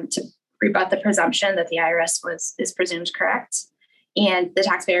to rebut the presumption that the IRS is presumed correct, and the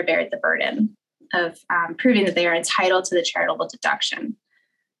taxpayer bared the burden of proving that they are entitled to the charitable deduction.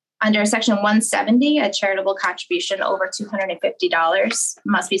 Under Section 170, a charitable contribution over $250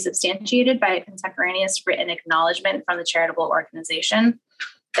 must be substantiated by a contemporaneous written acknowledgement from the charitable organization.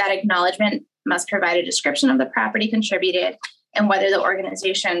 That acknowledgement must provide a description of the property contributed and whether the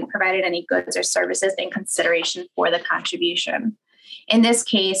organization provided any goods or services in consideration for the contribution. In this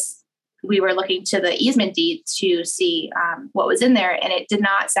case, we were looking to the easement deed to see what was in there, and it did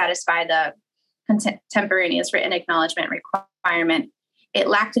not satisfy the contemporaneous written acknowledgement requirement. It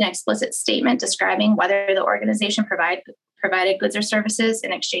lacked an explicit statement describing whether the organization provided goods or services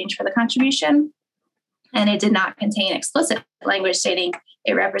in exchange for the contribution, and it did not contain explicit language stating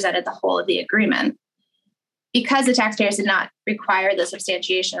it represented the whole of the agreement. Because the taxpayers did not require the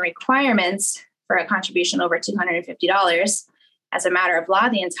substantiation requirements for a contribution over $250, as a matter of law,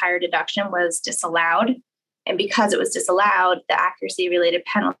 the entire deduction was disallowed. And because it was disallowed, the accuracy-related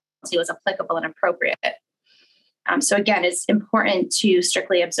penalty was applicable and appropriate. So again, it's important to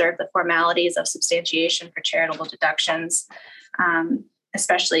strictly observe the formalities of substantiation for charitable deductions,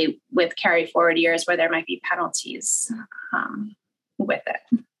 especially with carry forward years where there might be penalties with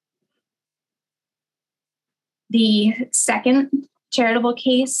it. The second charitable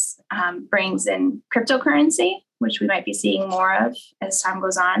case brings in cryptocurrency, which we might be seeing more of as time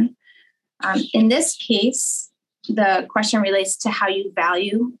goes on. In this case, the question relates to how you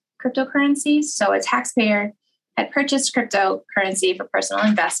value cryptocurrency. So a taxpayer had purchased cryptocurrency for personal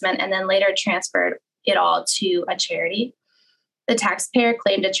investment and then later transferred it all to a charity. The taxpayer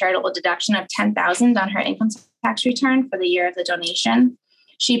claimed a charitable deduction of $10,000 on her income tax return for the year of the donation.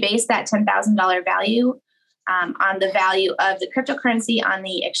 She based that $10,000 value on the value of the cryptocurrency on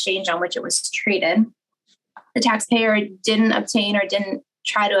the exchange on which it was traded. The taxpayer didn't obtain or didn't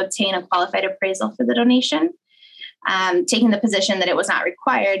try to obtain a qualified appraisal for the donation, taking the position that it was not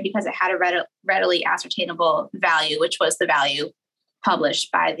required because it had a readily ascertainable value, which was the value published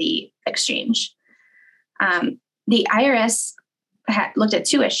by the exchange. The IRS looked at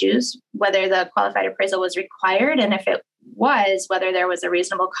two issues: whether the qualified appraisal was required, and if it was, whether there was a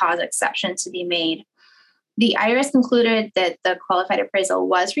reasonable cause exception to be made. The IRS concluded that the qualified appraisal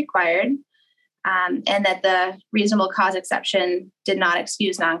was required, and that the reasonable cause exception did not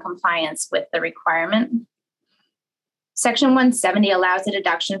excuse noncompliance with the requirement. Section 170 allows a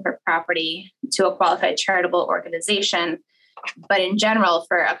deduction for property to a qualified charitable organization, but in general,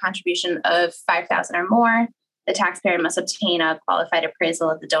 for a contribution of $5,000 or more, the taxpayer must obtain a qualified appraisal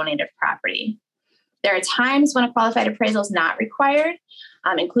of the donated property. There are times when a qualified appraisal is not required,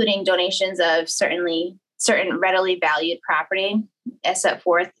 including donations of certain readily valued property as set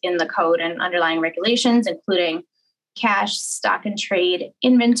forth in the code and underlying regulations, including cash, stock and trade,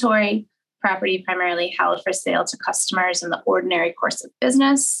 inventory, property primarily held for sale to customers in the ordinary course of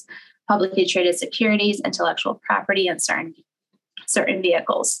business, publicly traded securities, intellectual property, and certain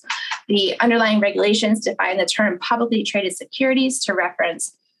vehicles. The underlying regulations define the term publicly traded securities to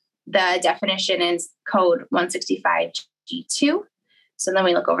reference the definition in Code 165G2. So then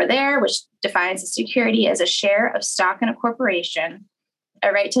we look over there, which defines a security as a share of stock in a corporation,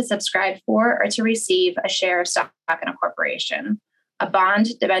 a right to subscribe for or to receive a share of stock in a corporation, a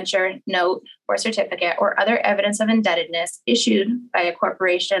bond, debenture, note, or certificate, or other evidence of indebtedness issued by a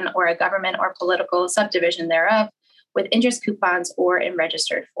corporation or a government or political subdivision thereof, with interest coupons or in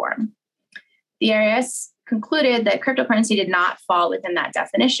registered form. The IRS concluded that cryptocurrency did not fall within that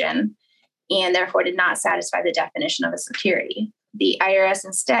definition and therefore did not satisfy the definition of a security. The IRS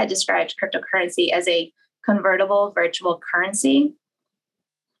instead described cryptocurrency as a convertible virtual currency.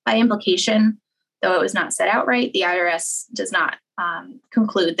 By implication, though it was not set outright, the IRS does not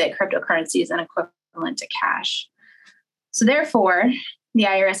conclude that cryptocurrency is an equivalent to cash. So therefore, the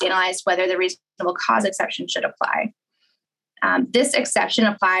IRS analyzed whether the reasonable cause exception should apply. This exception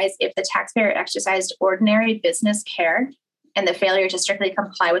applies if the taxpayer exercised ordinary business care and the failure to strictly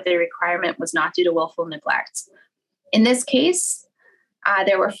comply with the requirement was not due to willful neglect. In this case,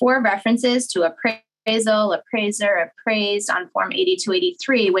 there were 4 references to appraisal, appraiser, appraised on Form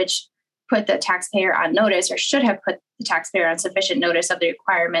 8283, which put the taxpayer on notice or should have put the taxpayer on sufficient notice of the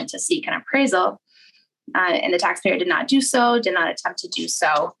requirement to seek an appraisal. And the taxpayer did not do so, did not attempt to do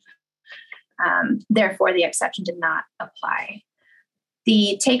so. Therefore, the exception did not apply.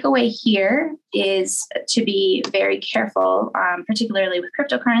 The takeaway here is to be very careful, particularly with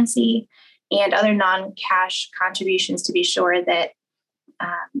cryptocurrency and other non-cash contributions, to be sure that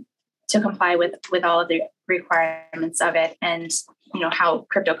to comply with all of the requirements of it, and how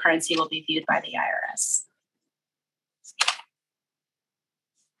cryptocurrency will be viewed by the IRS.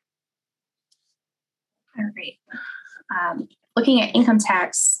 All right. Looking at income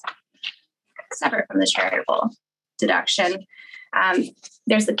tax, separate from the charitable deduction,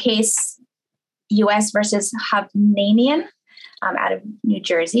 there's the case U.S. versus Hovnanian out of New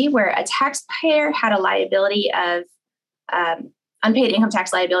Jersey, where a taxpayer had a liability of unpaid income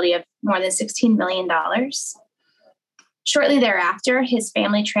tax liability of more than $16 million. Shortly thereafter, his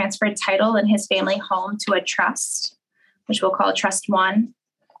family transferred title in his family home to a trust, which we'll call Trust 1.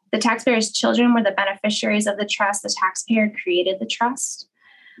 The taxpayer's children were the beneficiaries of the trust. The taxpayer created the trust.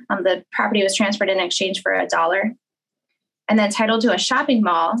 The property was transferred in exchange for $1. And then title to a shopping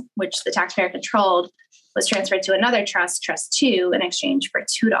mall, which the taxpayer controlled, was transferred to another trust, Trust 2, in exchange for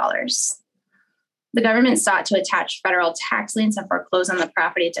 $2. The government sought to attach federal tax liens and foreclose on the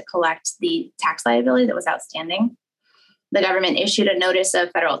property to collect the tax liability that was outstanding. The government issued a notice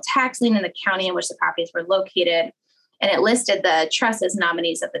of federal tax lien in the county in which the properties were located, and it listed the trust as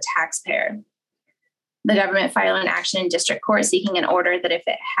nominees of the taxpayer. The government filed an action in district court seeking an order that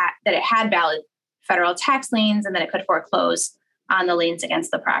it had valid federal tax liens and that it could foreclose on the liens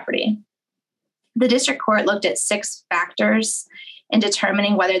against the property. The district court looked at 6 factors in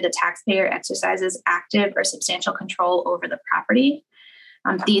determining whether the taxpayer exercises active or substantial control over the property.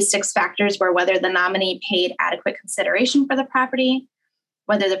 These 6 factors were whether the nominee paid adequate consideration for the property,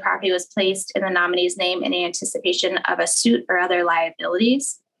 whether the property was placed in the nominee's name in anticipation of a suit or other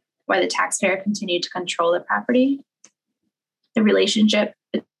liabilities, whether the taxpayer continued to control the property, the relationship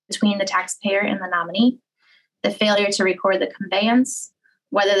between the taxpayer and the nominee, the failure to record the conveyance,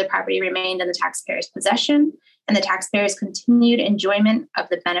 whether the property remained in the taxpayer's possession, and the taxpayer's continued enjoyment of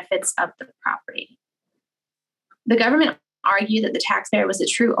the benefits of the property. The government argued that the taxpayer was the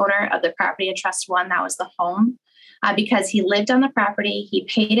true owner of the property in Trust 1, that was the home, because he lived on the property, he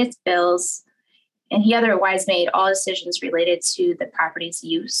paid its bills, and he otherwise made all decisions related to the property's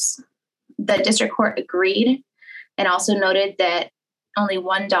use. The district court agreed and also noted that only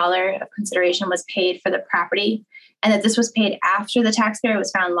 $1 of consideration was paid for the property, and that this was paid after the taxpayer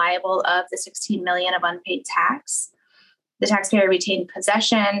was found liable of the $16 million of unpaid tax. The taxpayer retained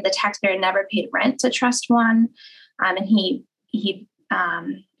possession. The taxpayer never paid rent to Trust 1, and he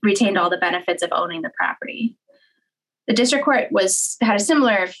retained all the benefits of owning the property. The district court had a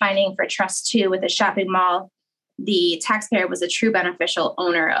similar finding for Trust 2 with the shopping mall. The taxpayer was a true beneficial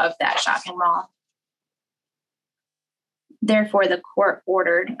owner of that shopping mall. Therefore, the court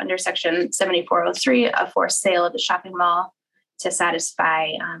ordered under Section 7403 a forced sale of the shopping mall to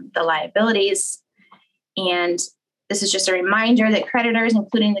satisfy the liabilities. And this is just a reminder that creditors,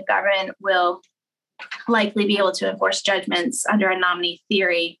 including the government, will likely be able to enforce judgments under a nominee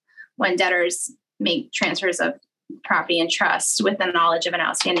theory when debtors make transfers of property and trust with the knowledge of an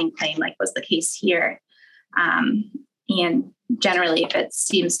outstanding claim, like was the case here. And generally, if it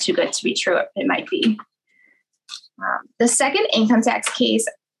seems too good to be true, it might be. The second income tax case,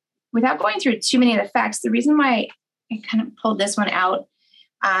 without going through too many of the facts, the reason why I kind of pulled this one out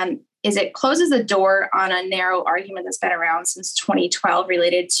is it closes the door on a narrow argument that's been around since 2012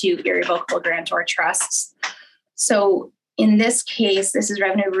 related to irrevocable grantor trusts. So in this case, this is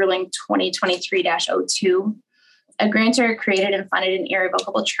Revenue Ruling 2023-02. A grantor created and funded an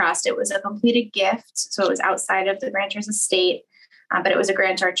irrevocable trust. It was a completed gift, so it was outside of the grantor's estate, but it was a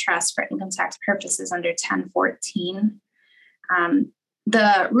grantor trust for income tax purposes under 1014.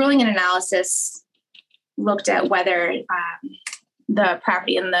 The ruling and analysis looked at whether the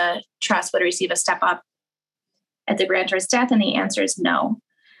property in the trust would receive a step up at the grantor's death, and the answer is no.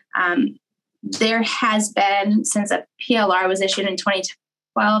 There has been, since a PLR was issued in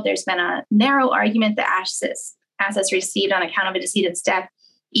 2012, there's been a narrow argument that assets received on account of a decedent's death,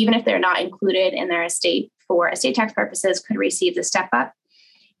 even if they're not included in their estate for estate tax purposes, could receive the step up.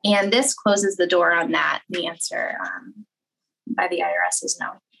 And this closes the door on that. The answer by the IRS is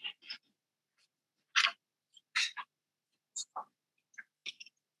no.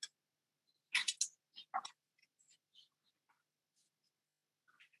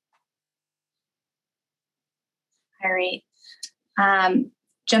 All right.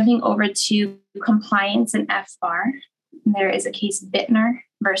 Jumping over to compliance and FBAR, there is a case Bittner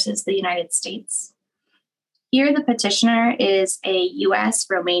versus the United States. Here, the petitioner is a U.S.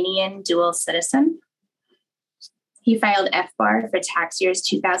 Romanian dual citizen. He filed FBAR for tax years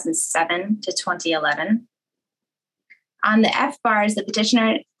 2007 to 2011. On the FBARs, the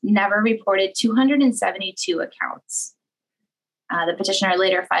petitioner never reported 272 accounts. The petitioner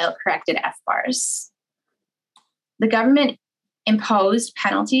later filed corrected FBARs. The government imposed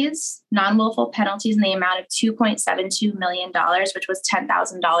penalties, non-willful penalties in the amount of $2.72 million, which was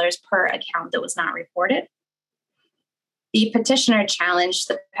 $10,000 per account that was not reported. The petitioner challenged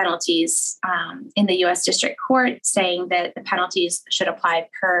the penalties in the U.S. District Court, saying that the penalties should apply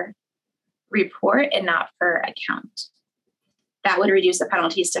per report and not per account. That would reduce the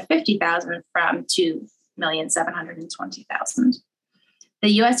penalties to $50,000 from $2,720,000. The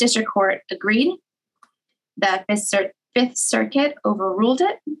U.S. District Court agreed. The Fifth Circuit overruled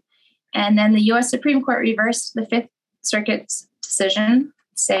it, and then the U.S. Supreme Court reversed the Fifth Circuit's decision,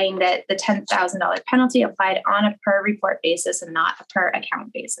 saying that the $10,000 penalty applied on a per report basis and not a per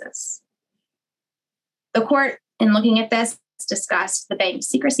account basis. The court, in looking at this, discussed the Bank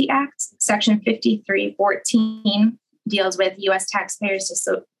Secrecy Act. Section 5314 deals with U.S. taxpayers'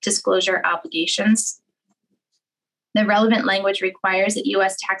 disclosure obligations. The relevant language requires that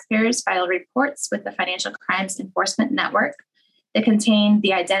U.S. taxpayers file reports with the Financial Crimes Enforcement Network that contain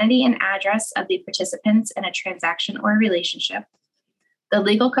the identity and address of the participants in a transaction or relationship, the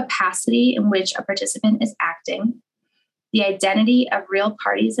legal capacity in which a participant is acting, the identity of real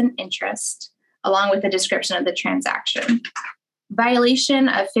parties and interest, along with the description of the transaction. Violation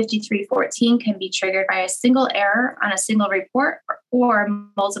of 5314 can be triggered by a single error on a single report or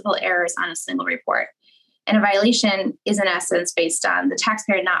multiple errors on a single report. And a violation is, in essence, based on the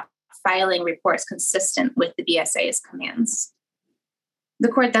taxpayer not filing reports consistent with the BSA's commands. The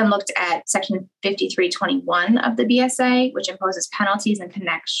court then looked at Section 5321 of the BSA, which imposes penalties in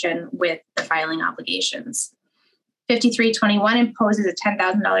connection with the filing obligations. 5321 imposes a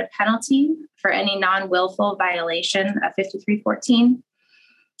 $10,000 penalty for any non-willful violation of 5314.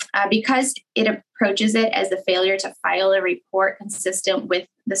 Because it approaches it as the failure to file a report consistent with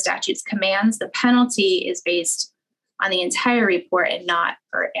the statute's commands, the penalty is based on the entire report and not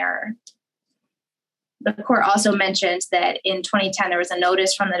per error. The court also mentioned that in 2010, there was a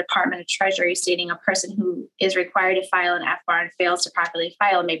notice from the Department of Treasury stating a person who is required to file an FBAR and fails to properly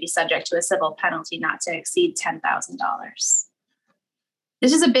file may be subject to a civil penalty not to exceed $10,000.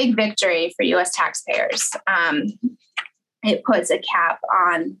 This is a big victory for U.S. taxpayers. It puts a cap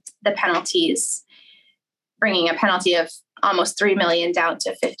on the penalties, bringing a penalty of almost $3 million down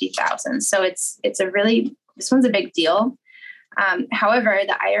to $50,000. So this one's a big deal. However,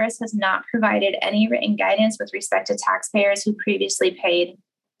 the IRS has not provided any written guidance with respect to taxpayers who previously paid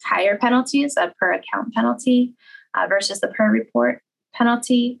higher penalties, a per account penalty versus the per report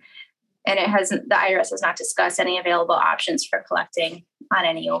penalty. And the IRS has not discussed any available options for collecting on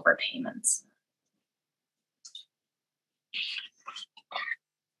any overpayments.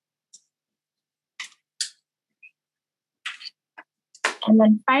 And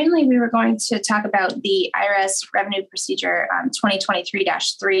then finally, we were going to talk about the IRS Revenue Procedure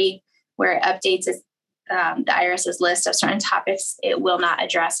 2023-3, where it updates the IRS's list of certain topics it will not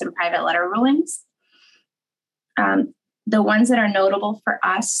address in private letter rulings. The ones that are notable for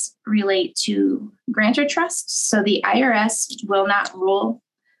us relate to grantor trusts. So the IRS will not rule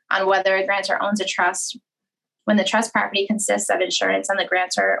on whether a grantor owns a trust when the trust property consists of insurance on the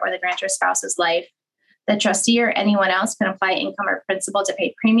grantor or the grantor's spouse's life. The trustee or anyone else can apply income or principal to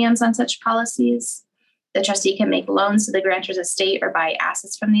pay premiums on such policies. The trustee can make loans to the grantor's estate or buy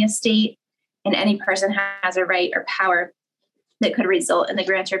assets from the estate. And any person has a right or power that could result in the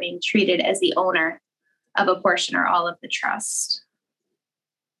grantor being treated as the owner of a portion or all of the trust.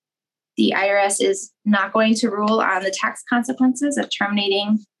 The IRS is not going to rule on the tax consequences of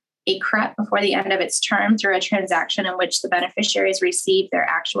terminating a CREP before the end of its term through a transaction in which the beneficiaries receive their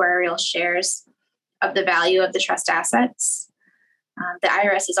actuarial shares of the value of the trust assets. The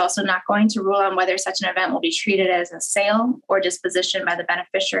IRS is also not going to rule on whether such an event will be treated as a sale or disposition by the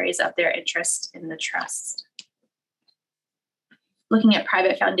beneficiaries of their interest in the trust. Looking at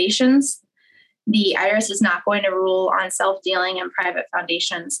private foundations, the IRS is not going to rule on self-dealing in private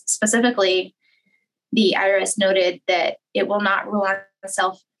foundations. Specifically, the IRS noted that it will not rule on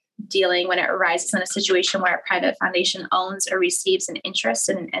self-dealing when it arises in a situation where a private foundation owns or receives an interest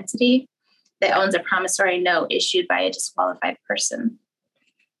in an entity that owns a promissory note issued by a disqualified person.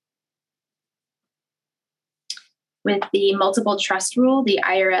 With the multiple trust rule, the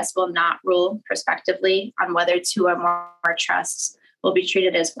IRS will not rule prospectively on whether two or more trusts will be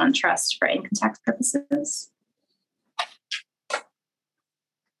treated as one trust for income tax purposes.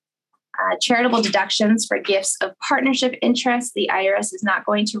 Charitable deductions for gifts of partnership interest, the IRS is not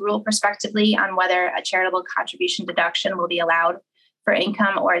going to rule prospectively on whether a charitable contribution deduction will be allowed for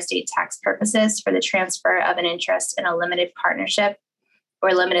income or estate tax purposes for the transfer of an interest in a limited partnership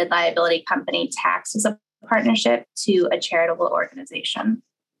or limited liability company taxed as a partnership to a charitable organization.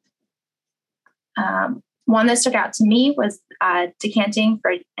 One that stuck out to me was decanting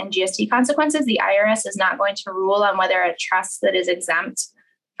for GST consequences. The IRS is not going to rule on whether a trust that is exempt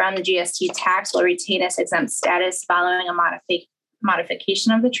from the GST tax will retain its exempt status following a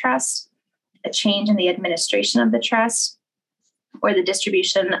modification of the trust, a change in the administration of the trust, or the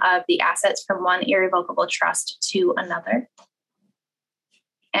distribution of the assets from one irrevocable trust to another.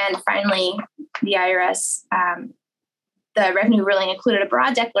 And finally, the IRS, the revenue ruling included a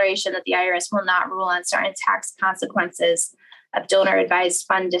broad declaration that the IRS will not rule on certain tax consequences of donor-advised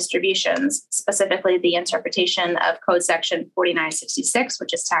fund distributions, specifically the interpretation of Code Section 4966,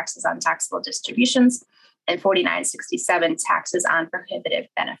 which is taxes on taxable distributions, and 4967, taxes on prohibitive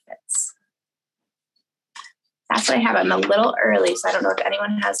benefits. That's what I have. I'm a little early, so I don't know if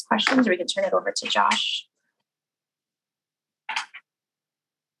anyone has questions, or we can turn it over to Josh.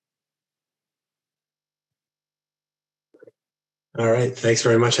 All right. Thanks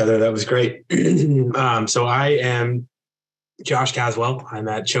very much, Heather. That was great. So I am Josh Caswell. I'm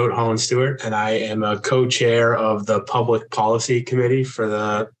at Choate Hall & Stewart, and I am a co-chair of the Public Policy Committee for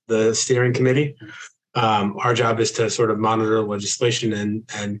the steering committee. Our job is to sort of monitor legislation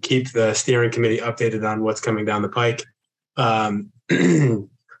and keep the steering committee updated on what's coming down the pike.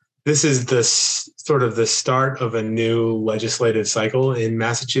 This is the start of a new legislative cycle in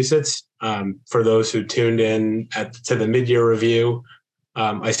Massachusetts. For those who tuned in to the mid-year review,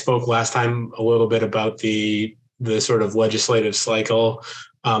 I spoke last time a little bit about the sort of legislative cycle.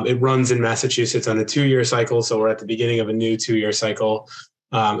 It runs in Massachusetts on a 2-year cycle, so we're at the beginning of a new 2-year cycle.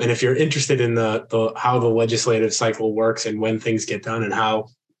 And if you're interested in how the legislative cycle works and when things get done and how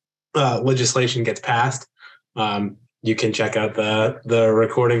legislation gets passed, you can check out the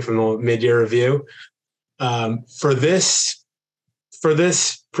recording from the mid-year review. For this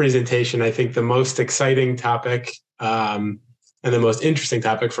presentation, I think the most exciting topic and the most interesting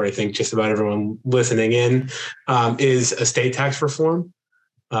topic for, I think, just about everyone listening in is estate tax reform.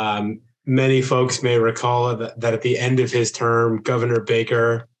 Many folks may recall that at the end of his term, Governor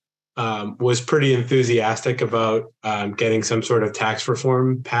Baker was pretty enthusiastic about getting some sort of tax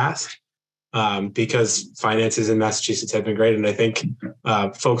reform passed because finances in Massachusetts have been great. And I think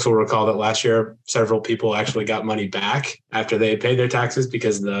folks will recall that last year, several people actually got money back after they had paid their taxes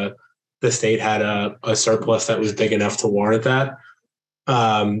because the state had a surplus that was big enough to warrant that.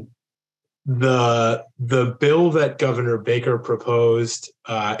 The bill that Governor Baker proposed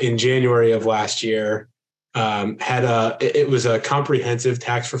in January of last year it was a comprehensive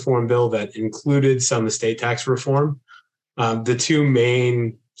tax reform bill that included some estate tax reform. The two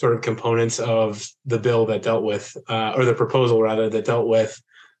main sort of components of the bill that dealt with, or the proposal rather, that dealt with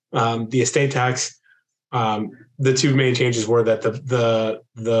the estate tax. The two main changes were that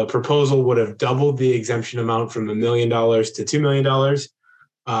the proposal would have doubled the exemption amount from $1 million to $2 million.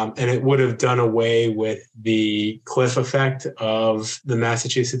 And it would have done away with the cliff effect of the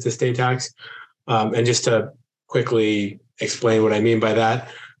Massachusetts estate tax. And just to quickly explain what I mean by that,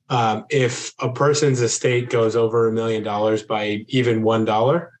 if a person's estate goes over $1 million by even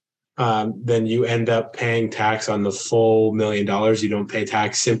 $1, then you end up paying tax on the full $1 million. You don't pay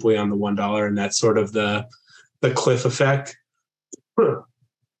tax simply on the $1, and that's sort of the cliff effect. I'm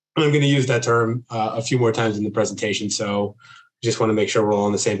going to use that term a few more times in the presentation, so just want to make sure we're all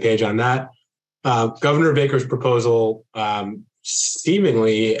on the same page on that. Governor Baker's proposal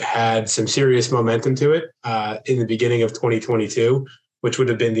seemingly had some serious momentum to it in the beginning of 2022, which would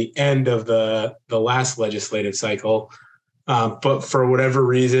have been the end of the last legislative cycle. But for whatever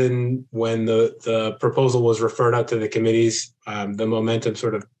reason, when the proposal was referred out to the committees, the momentum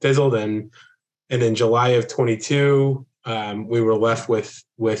sort of fizzled, and in July of 22, we were left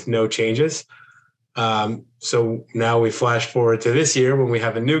with no changes. So now we flash forward to this year when we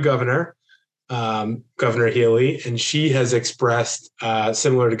have a new governor, Governor Healy, and she has expressed,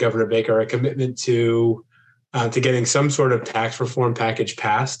 similar to Governor Baker, a commitment to getting some sort of tax reform package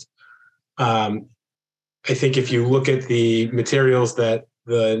passed. I think if you look at the materials that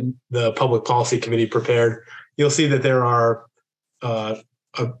the Public Policy Committee prepared, you'll see that there are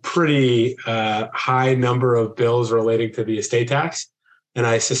a pretty high number of bills relating to the estate tax. And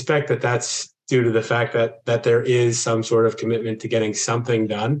I suspect that that's due to the fact that there is some sort of commitment to getting something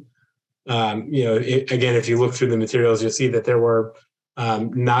done. Again, if you look through the materials, you'll see that there were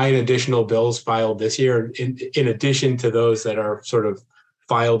 9 additional bills filed this year, in addition to those that are sort of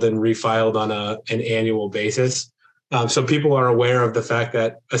filed and refiled on an annual basis. So people are aware of the fact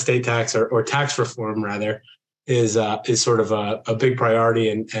that estate tax or tax reform rather is sort of a big priority,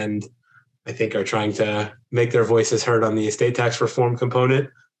 and I think are trying to make their voices heard on the estate tax reform component.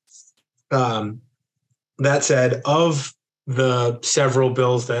 That said, of the several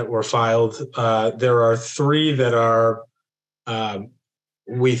bills that were filed, there are 3 that are,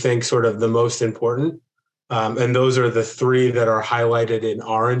 we think, sort of the most important. And those are the 3 that are highlighted in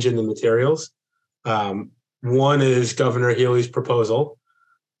orange in the materials. One is Governor Healy's proposal.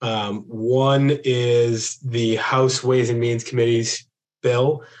 One is the House Ways and Means Committee's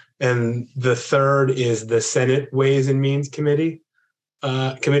bill. And the third is the Senate Ways and Means Committee's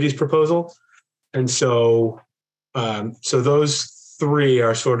proposal. And so those 3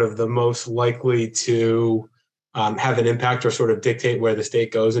 are sort of the most likely to have an impact or sort of dictate where the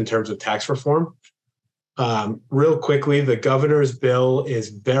state goes in terms of tax reform. Real quickly, the governor's bill is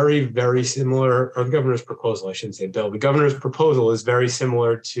very, very similar, or the governor's proposal, I shouldn't say bill. The governor's proposal is very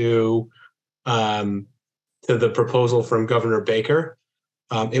similar to the proposal from Governor Baker.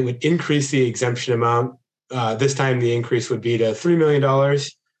 It would increase the exemption amount. This time, the increase would be to $3 million,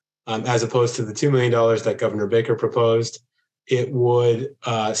 as opposed to the $2 million that Governor Baker proposed. It would,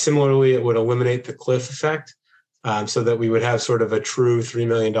 similarly, it would eliminate the cliff effect. So that we would have sort of a true $3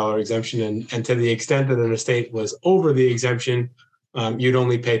 million exemption. And to the extent that an estate was over the exemption, you'd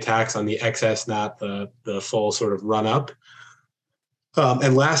only pay tax on the excess, not the full sort of run up.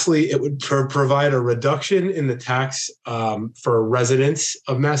 And lastly, it would provide a reduction in the tax for residents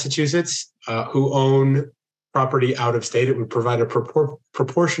of Massachusetts who own property out of state. It would provide a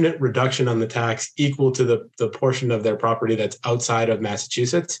proportionate reduction on the tax equal to the portion of their property that's outside of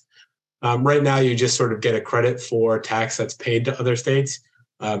Massachusetts. Right now, you just sort of get a credit for tax that's paid to other states,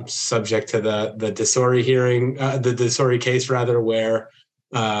 subject to the DeSori hearing, the DeSori case rather, where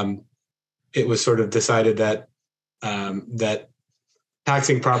it was sort of decided that that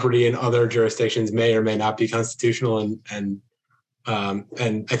taxing property in other jurisdictions may or may not be constitutional, and I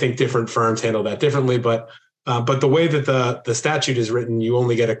think different firms handle that differently. But the way that the statute is written, you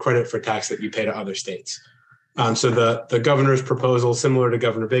only get a credit for tax that you pay to other states. So the governor's proposal, similar to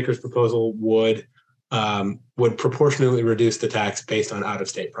Governor Baker's proposal, would proportionally reduce the tax based on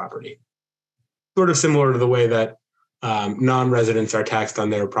out-of-state property. Sort of similar to the way that non-residents are taxed on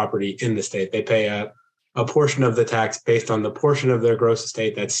their property in the state. They pay a portion of the tax based on the portion of their gross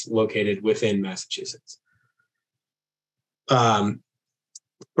estate that's located within Massachusetts.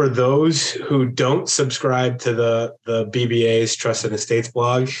 For those who don't subscribe to the BBA's Trust and Estates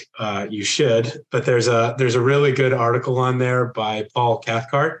blog, you should. But there's a really good article on there by Paul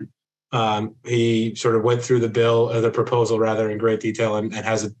Cathcart. He sort of went through the proposal rather in great detail, and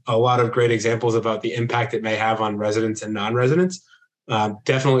has a lot of great examples about the impact it may have on residents and non-residents.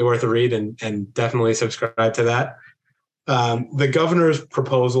 Definitely worth a read, and definitely subscribe to that. The governor's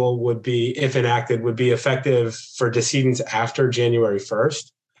proposal would be, if enacted, would be effective for decedents after January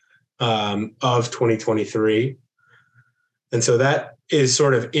 1st of 2023. And so that is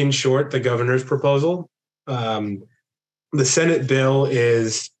sort of, in short, the governor's proposal. The Senate bill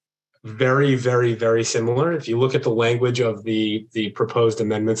is very, very, very similar. If you look at the language of the proposed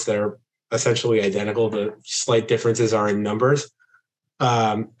amendments, they're essentially identical. The slight differences are in numbers.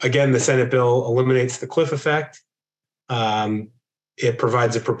 Again, the Senate bill eliminates the cliff effect. It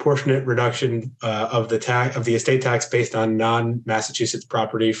provides a proportionate reduction of the estate tax based on non-Massachusetts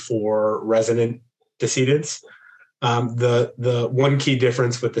property for resident decedents. The one key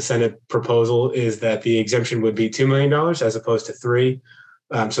difference with the Senate proposal is that the exemption would be $2 million as opposed to $3 million.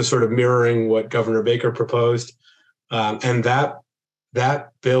 So sort of mirroring what Governor Baker proposed. And that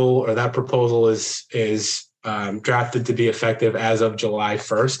bill or that proposal is drafted to be effective as of July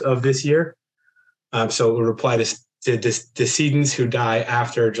 1st of this year. So it would apply to decedents who die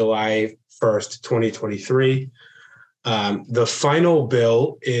after July 1st, 2023. The final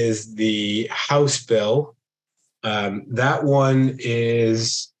bill is the House bill. That one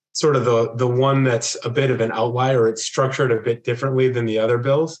is sort of the one that's a bit of an outlier. It's structured a bit differently than the other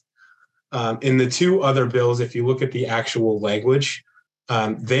bills. In the two other bills, if you look at the actual language,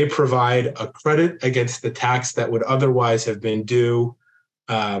 they provide a credit against the tax that would otherwise have been due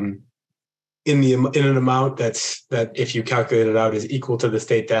in an amount that if you calculate it out is equal to the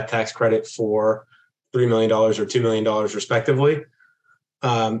state death tax credit for $3 million or $2 million respectively.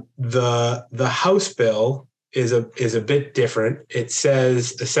 The House bill is a bit different. It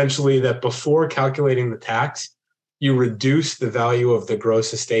says essentially that before calculating the tax, you reduce the value of the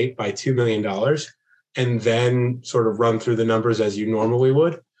gross estate by $2 million and then sort of run through the numbers as you normally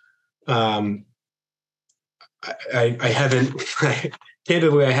would. I haven't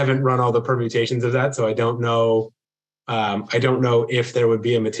candidly, I haven't run all the permutations of that, so I don't know. I don't know if there would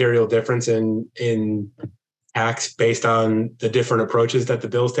be a material difference in tax based on the different approaches that the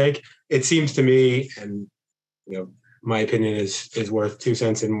bills take. It seems to me, and my opinion is worth 2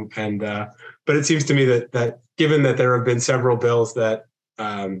 cents, but it seems to me that given that there have been several bills that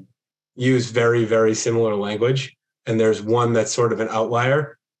use very, very similar language, and there's one that's sort of an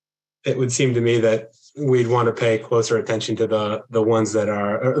outlier, it would seem to me that we'd want to pay closer attention to the ones that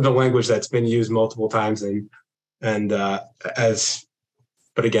are the language that's been used multiple times, but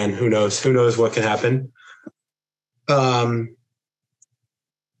again, who knows what can happen. And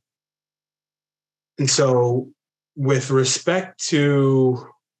so with respect to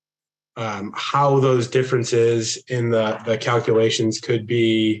how those differences in the calculations could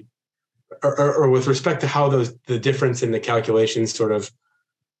be, or with respect to how the difference in the calculations sort of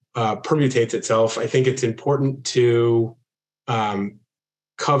permutates itself, I think it's important to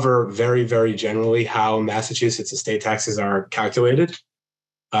cover very, very generally how Massachusetts estate taxes are calculated.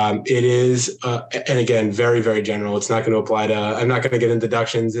 It is, and again, very, very general. It's not going to apply to, I'm not going to get into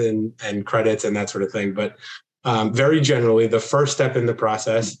deductions and credits and that sort of thing, but very generally, the first step in the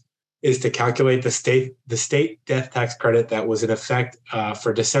process is to calculate the state death tax credit that was in effect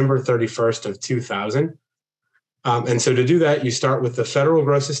for December 31st of 2000. And so to do that, you start with the federal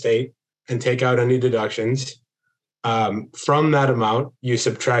gross estate and take out any deductions. From that amount, you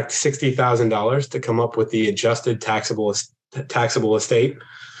subtract $60,000 to come up with the adjusted taxable estate.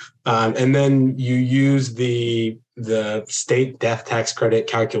 And then you use the state death tax credit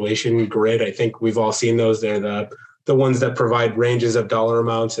calculation grid. I think we've all seen those. They're the ones that provide ranges of dollar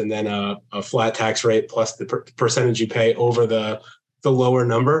amounts and then a flat tax rate plus the percentage you pay over the lower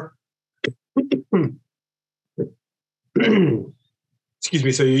number. Excuse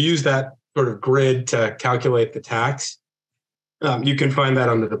me. So you use that sort of grid to calculate the tax. You can find that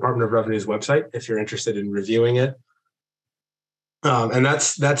on the Department of Revenue's website if you're interested in reviewing it. And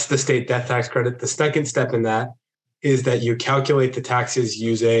that's the state death tax credit. The second step in that is that you calculate the taxes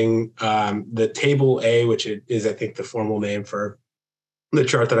using the Table A, which is, I think, the formal name for the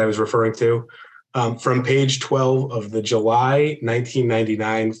chart that I was referring to, from page 12 of the July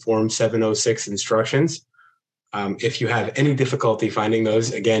 1999 Form 706 instructions. If you have any difficulty finding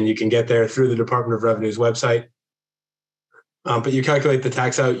those, again, you can get there through the Department of Revenue's website. But you calculate the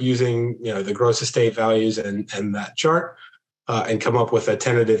tax out using the gross estate values and that chart and come up with a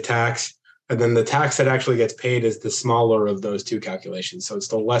tentative tax. And then the tax that actually gets paid is the smaller of those two calculations. So it's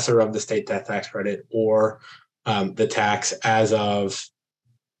the lesser of the state death tax credit or the tax as of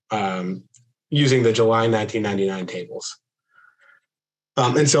using the July 1999 tables.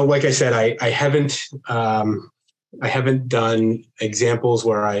 And so, like I said, I haven't done examples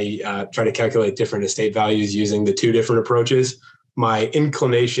where I try to calculate different estate values using the two different approaches. My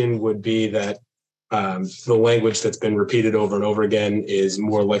inclination would be that the language that's been repeated over and over again is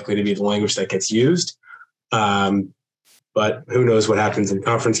more likely to be the language that gets used. But who knows what happens in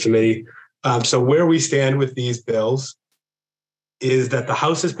conference committee. So where we stand with these bills is that the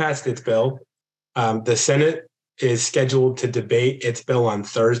House has passed its bill. The Senate is scheduled to debate its bill on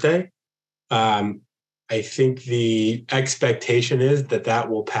Thursday. I think the expectation is that that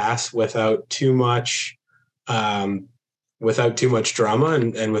will pass without too much drama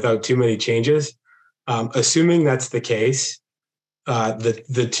and without too many changes. Assuming that's the case,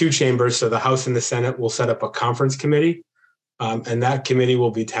 the two chambers, so the House and the Senate, will set up a conference committee, and that committee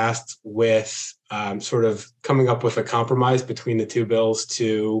will be tasked with sort of coming up with a compromise between the two bills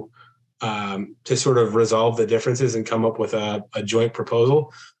to sort of resolve the differences and come up with a joint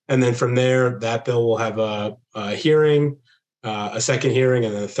proposal. And then from there, that bill will have a hearing, a second hearing,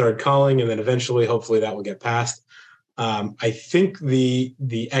 and then a third calling, and then eventually, hopefully, that will get passed. I think the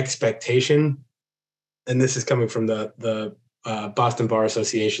expectation, and this is coming from the Boston Bar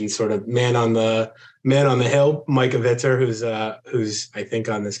Association sort of man on the hill, Micah Vitzer, who's I think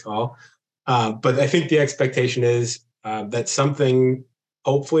on this call. But I think the expectation is that something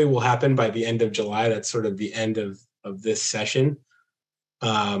hopefully will happen by the end of July. That's sort of the end of this session.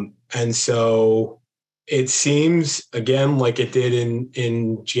 And so it seems, again, like it did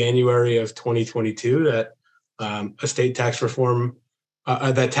in January of 2022, that estate tax reform,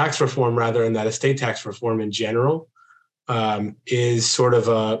 and that estate tax reform in general is sort of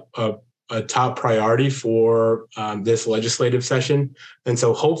a top priority for this legislative session. And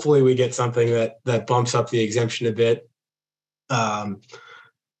so hopefully we get something that bumps up the exemption a bit,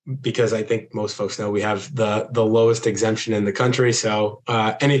 because I think most folks know we have the lowest exemption in the country. So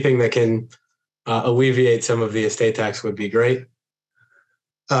anything that can alleviate some of the estate tax would be great.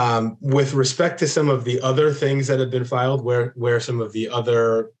 With respect to some of the other things that have been filed, where some of the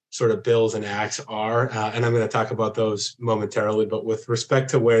other sort of bills and acts are, and I'm going to talk about those momentarily, but with respect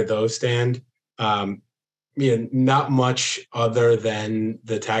to where those stand, not much other than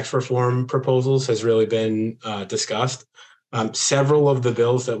the tax reform proposals has really been discussed. Several of the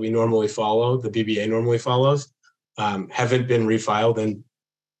bills that we normally follow, the BBA normally follows, haven't been refiled. And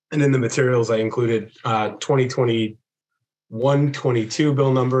in the materials, I included 2021-22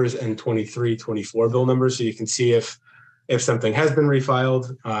 bill numbers and 23-24 bill numbers. So you can see if something has been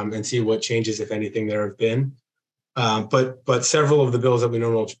refiled and see what changes, if anything, there have been. But several of the bills that we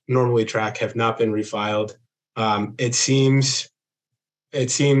normally track have not been refiled. It seems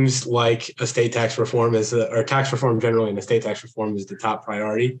like estate tax reform or tax reform generally, and estate tax reform is the top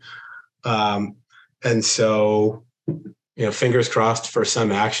priority. And so, fingers crossed for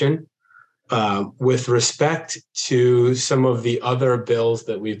some action. With respect to some of the other bills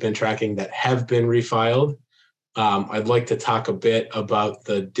that we've been tracking that have been refiled, I'd like to talk a bit about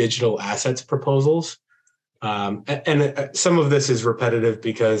the digital assets proposals. And some of this is repetitive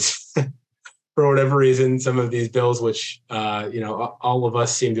because for whatever reason, some of these bills, which, all of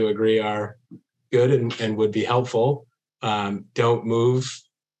us seem to agree are good and would be helpful, don't move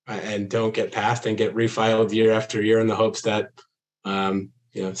and don't get passed and get refiled year after year in the hopes that,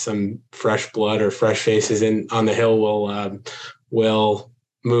 some fresh blood or fresh faces on the Hill will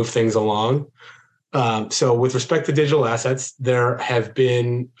move things along. So with respect to digital assets, there have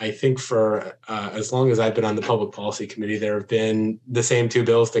been, I think for as long as I've been on the Public Policy Committee, there have been the same two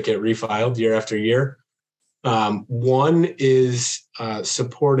bills that get refiled year after year. One is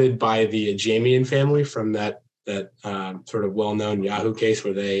supported by the Ajamian family from that sort of well-known Yahoo case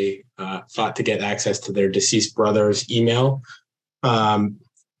where they fought to get access to their deceased brother's email.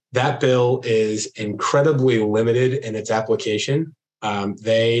 That bill is incredibly limited in its application.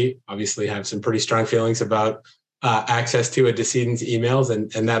 They obviously have some pretty strong feelings about access to a decedent's emails,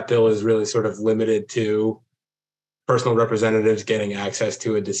 and that bill is really sort of limited to personal representatives getting access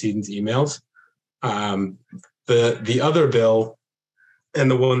to a decedent's emails. The other bill,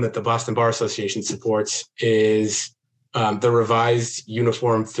 and the one that the Boston Bar Association supports, is the revised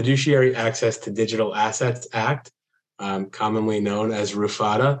Uniform Fiduciary Access to Digital Assets Act, commonly known as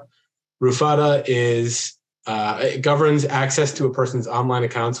RUFADA. RUFADA it governs access to a person's online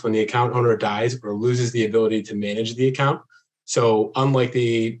accounts when the account owner dies or loses the ability to manage the account. So unlike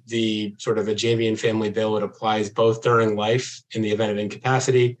the sort of Ajamian family bill, it applies both during life in the event of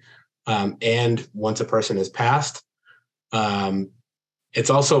incapacity and once a person has passed. It's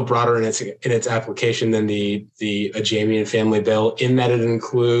also broader in its application than the Ajamian family bill, in that it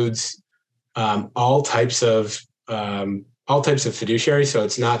includes all types of fiduciaries. So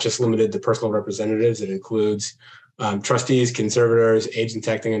it's not just limited to personal representatives. It includes trustees, conservators, agents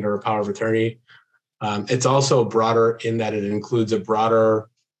acting under a power of attorney. It's also broader in that it includes a broader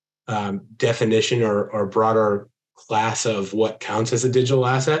definition or broader class of what counts as a digital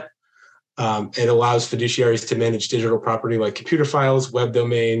asset. It allows fiduciaries to manage digital property like computer files, web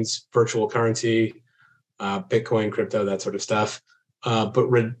domains, virtual currency, Bitcoin, crypto, that sort of stuff. but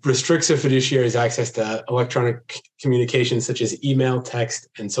restricts a fiduciary's access to electronic communications such as email, text,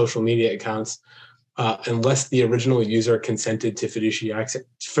 and social media accounts, unless the original user consented to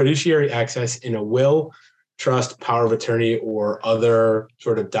fiduciary access in a will, trust, power of attorney, or other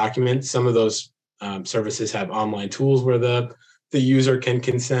sort of document. Some of those services have online tools where the user can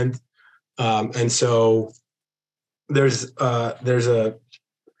consent. And so there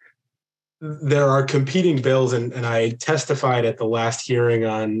are competing bills, and I testified at the last hearing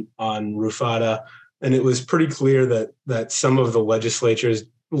on RUFADA, and it was pretty clear that some of the legislators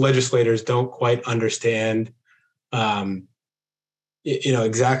don't quite understand,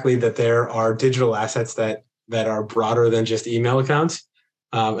 exactly that there are digital assets that are broader than just email accounts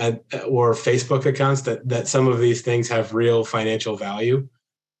or Facebook accounts. That some of these things have real financial value,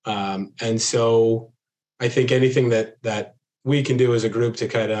 and so I think anything that we can do as a group to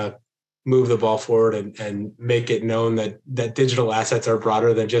kind of move the ball forward and make it known that digital assets are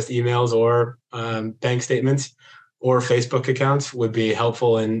broader than just emails or bank statements or Facebook accounts would be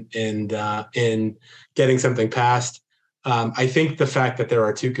helpful in getting something passed. I think the fact that there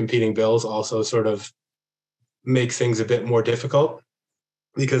are two competing bills also sort of makes things a bit more difficult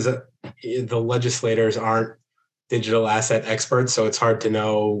because the legislators aren't digital asset experts, so it's hard to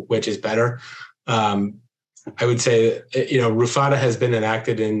know which is better. I would say, RUFADA has been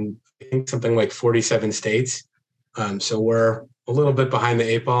enacted in I think something like 47 states. So we're a little bit behind the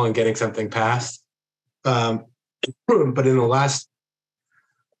eight ball in getting something passed. But in the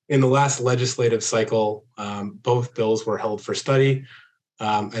last legislative cycle, both bills were held for study,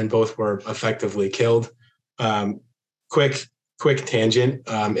 and both were effectively killed. Quick tangent.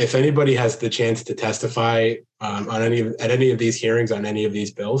 If anybody has the chance to testify at any of these hearings on any of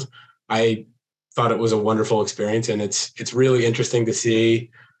these bills, I thought it was a wonderful experience, and it's really interesting to see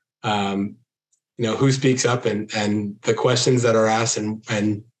who speaks up and the questions that are asked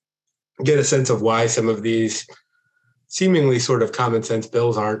and get a sense of why some of these seemingly sort of common sense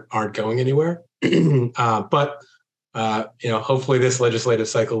bills aren't going anywhere. But hopefully this legislative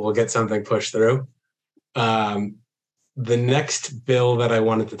cycle will get something pushed through. The next bill that I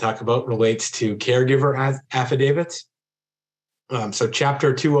wanted to talk about relates to caregiver affidavits. So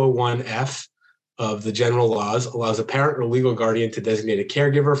Chapter 201F of the general laws allows a parent or legal guardian to designate a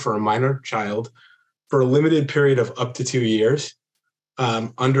caregiver for a minor child for a limited period of up to 2 years.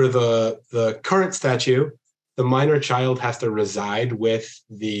 Under the current statute, the minor child has to reside with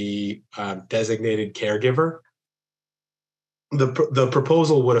the designated caregiver. The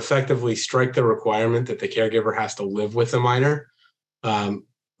proposal would effectively strike the requirement that the caregiver has to live with the minor,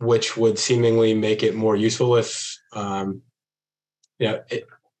 which would seemingly make it more useful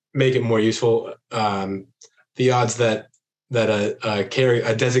the odds that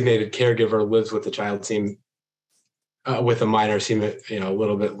a designated caregiver lives with the child seem with a minor seem a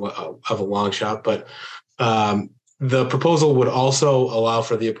little bit of a long shot. But the proposal would also allow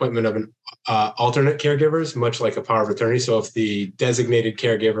for the appointment of an alternate caregivers, much like a power of attorney. So if the designated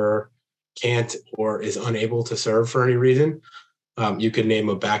caregiver can't or is unable to serve for any reason, you could name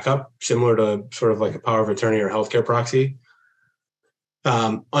a backup, similar to sort of like a power of attorney or healthcare proxy.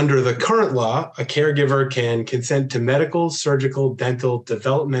 Under the current law, a caregiver can consent to medical, surgical, dental,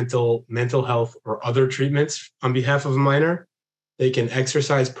 developmental, mental health, or other treatments on behalf of a minor. They can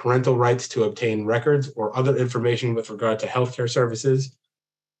exercise parental rights to obtain records or other information with regard to healthcare services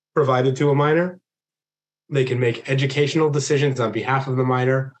provided to a minor. They can make educational decisions on behalf of the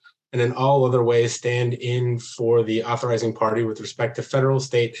minor, and in all other ways stand in for the authorizing party with respect to federal,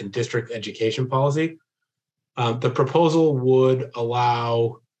 state, and district education policy. The proposal would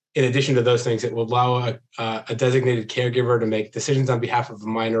allow, in addition to those things, it would allow a designated caregiver to make decisions on behalf of a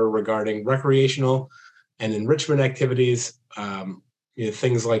minor regarding recreational and enrichment activities,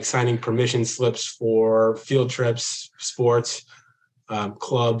 things like signing permission slips for field trips, sports,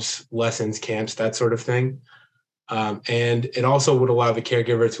 clubs, lessons, camps, that sort of thing. And it also would allow the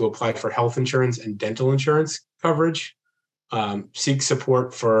caregiver to apply for health insurance and dental insurance coverage, seek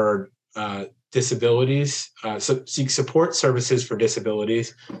support for disabilities, seek support services for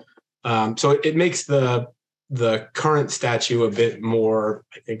disabilities. So it makes the current statute a bit more,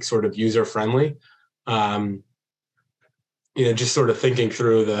 I think, sort of user-friendly. Just sort of thinking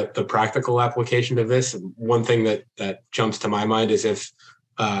through the practical application of this, one thing that jumps to my mind is if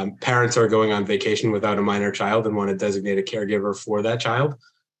parents are going on vacation without a minor child and want to designate a caregiver for that child,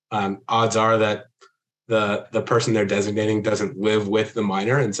 odds are that the person they're designating doesn't live with the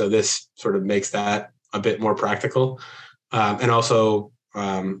minor. And so this sort of makes that a bit more practical, and also,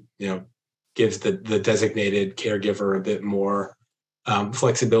 gives the designated caregiver a bit more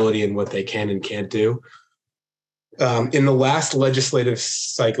flexibility in what they can and can't do. In the last legislative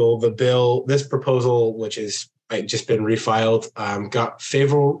cycle, this proposal, which has just been refiled, got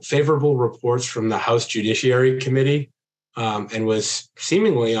favorable reports from the House Judiciary Committee, and was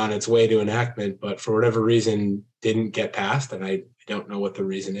seemingly on its way to enactment, but for whatever reason didn't get passed. And I don't know what the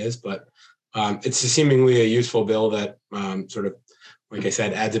reason is, but it's seemingly a useful bill that sort of, like I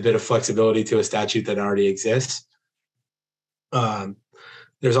said, adds a bit of flexibility to a statute that already exists.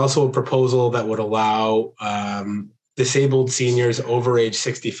 There's also a proposal that would allow disabled seniors over age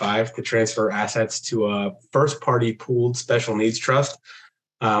 65 to transfer assets to a first-party pooled special needs trust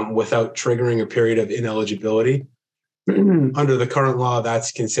without triggering a period of ineligibility. Under the current law,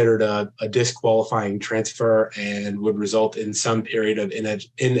 that's considered a disqualifying transfer and would result in some period of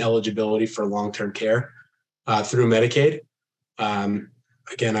ineligibility for long-term care through Medicaid.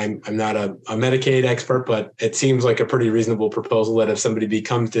 Again, I'm not a Medicaid expert, but it seems like a pretty reasonable proposal that if somebody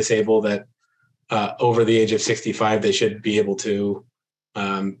becomes disabled at over the age of 65, they should be able to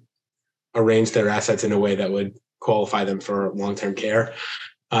arrange their assets in a way that would qualify them for long-term care.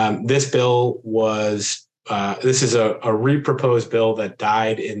 This bill was this is a reproposed bill that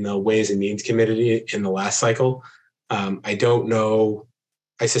died in the Ways and Means Committee in the last cycle. I don't know.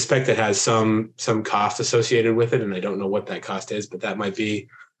 I suspect it has some cost associated with it, and I don't know what that cost is, but that might be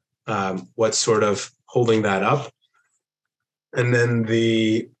what's sort of holding that up. And then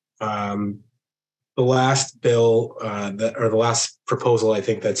the last bill the last proposal I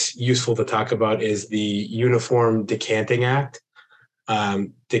think that's useful to talk about is the Uniform Decanting Act.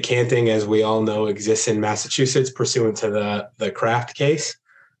 Decanting, as we all know, exists in Massachusetts pursuant to the Kraft case.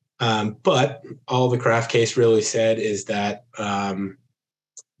 But all the Kraft case really said is that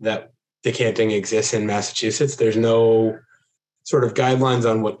that decanting exists in Massachusetts. There's no sort of guidelines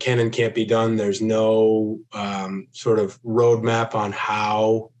on what can and can't be done. There's no sort of roadmap on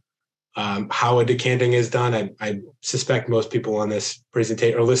how a decanting is done. I suspect most people on this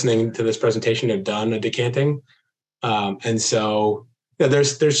presentation or listening to this presentation have done a decanting. And so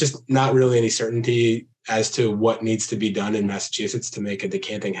there's just not really any certainty as to what needs to be done in Massachusetts to make a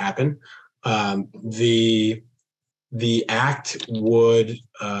decanting happen. The act would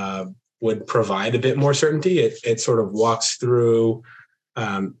provide a bit more certainty. It sort of walks through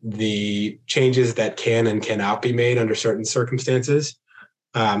the changes that can and cannot be made under certain circumstances.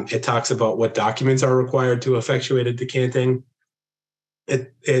 It talks about what documents are required to effectuate a decanting.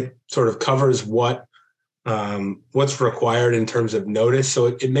 It sort of covers what's required in terms of notice. So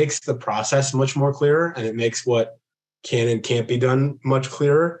it makes the process much more clearer, and it makes what can and can't be done much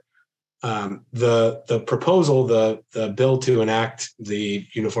clearer. The proposal, the bill to enact the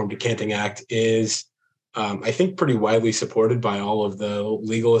Uniform Decanting Act is, I think, pretty widely supported by all of the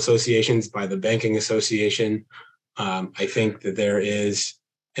legal associations, by the Banking Association. I think that there is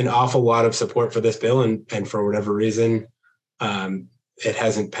an awful lot of support for this bill, and for whatever reason, it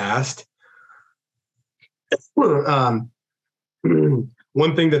hasn't passed. One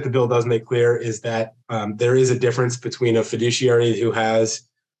thing that the bill does make clear is that there is a difference between a fiduciary who has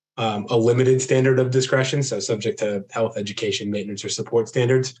a limited standard of discretion, so subject to health, education, maintenance, or support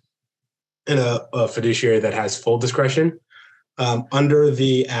standards, and a fiduciary that has full discretion. Under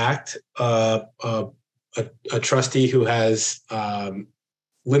the Act, a trustee who has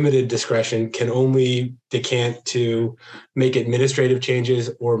limited discretion can only decant to make administrative changes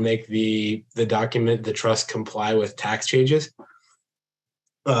or make the document, the trust, comply with tax changes.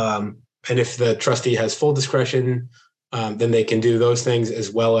 And if the trustee has full discretion, then they can do those things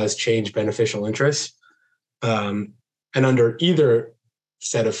as well as change beneficial interests. And under either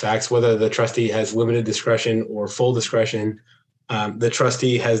set of facts, whether the trustee has limited discretion or full discretion, the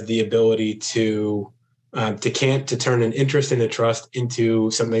trustee has the ability to decant to turn an interest in a trust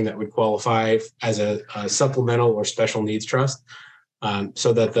into something that would qualify as a supplemental or special needs trust,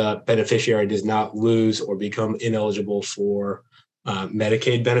 so that the beneficiary does not lose or become ineligible for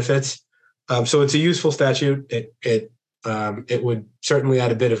Medicaid benefits. So it's a useful statute. It would certainly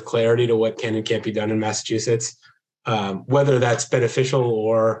add a bit of clarity to what can and can't be done in Massachusetts. Whether that's beneficial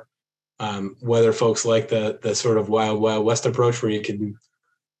or whether folks like the sort of wild west approach where you can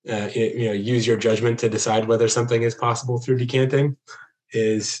use your judgment to decide whether something is possible through decanting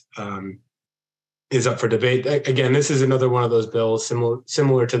is up for debate. Again, this is another one of those bills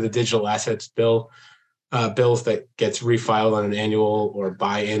similar to the digital assets bill, bills that gets refiled on an annual or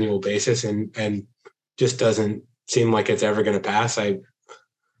biannual basis and just doesn't seem like it's ever going to pass. I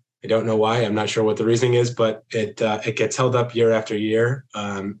don't know why. I'm not sure what the reasoning is, but it gets held up year after year.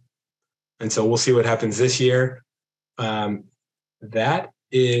 And so we'll see what happens this year. That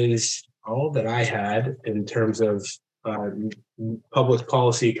is all that I had in terms of public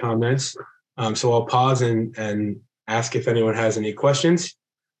policy comments. So I'll pause and ask if anyone has any questions.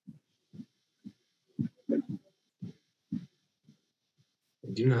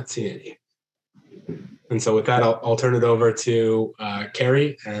 I do not see any. And so with that, I'll turn it over to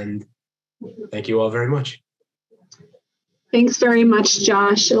Carrie, and thank you all very much. Thanks very much,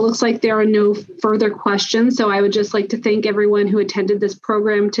 Josh. It looks like there are no further questions. So I would just like to thank everyone who attended this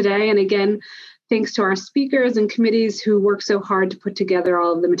program today. And again, thanks to our speakers and committees who worked so hard to put together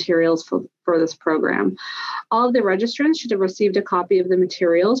all of the materials for this program. All of the registrants should have received a copy of the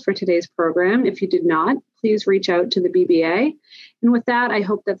materials for today's program. If you did not, please reach out to the BBA. And with that, I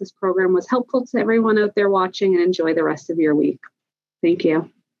hope that this program was helpful to everyone out there watching, and enjoy the rest of your week. Thank you.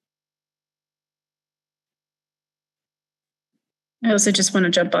 I also just want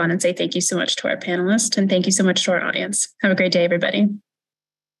to jump on and say thank you so much to our panelists, and thank you so much to our audience. Have a great day, everybody.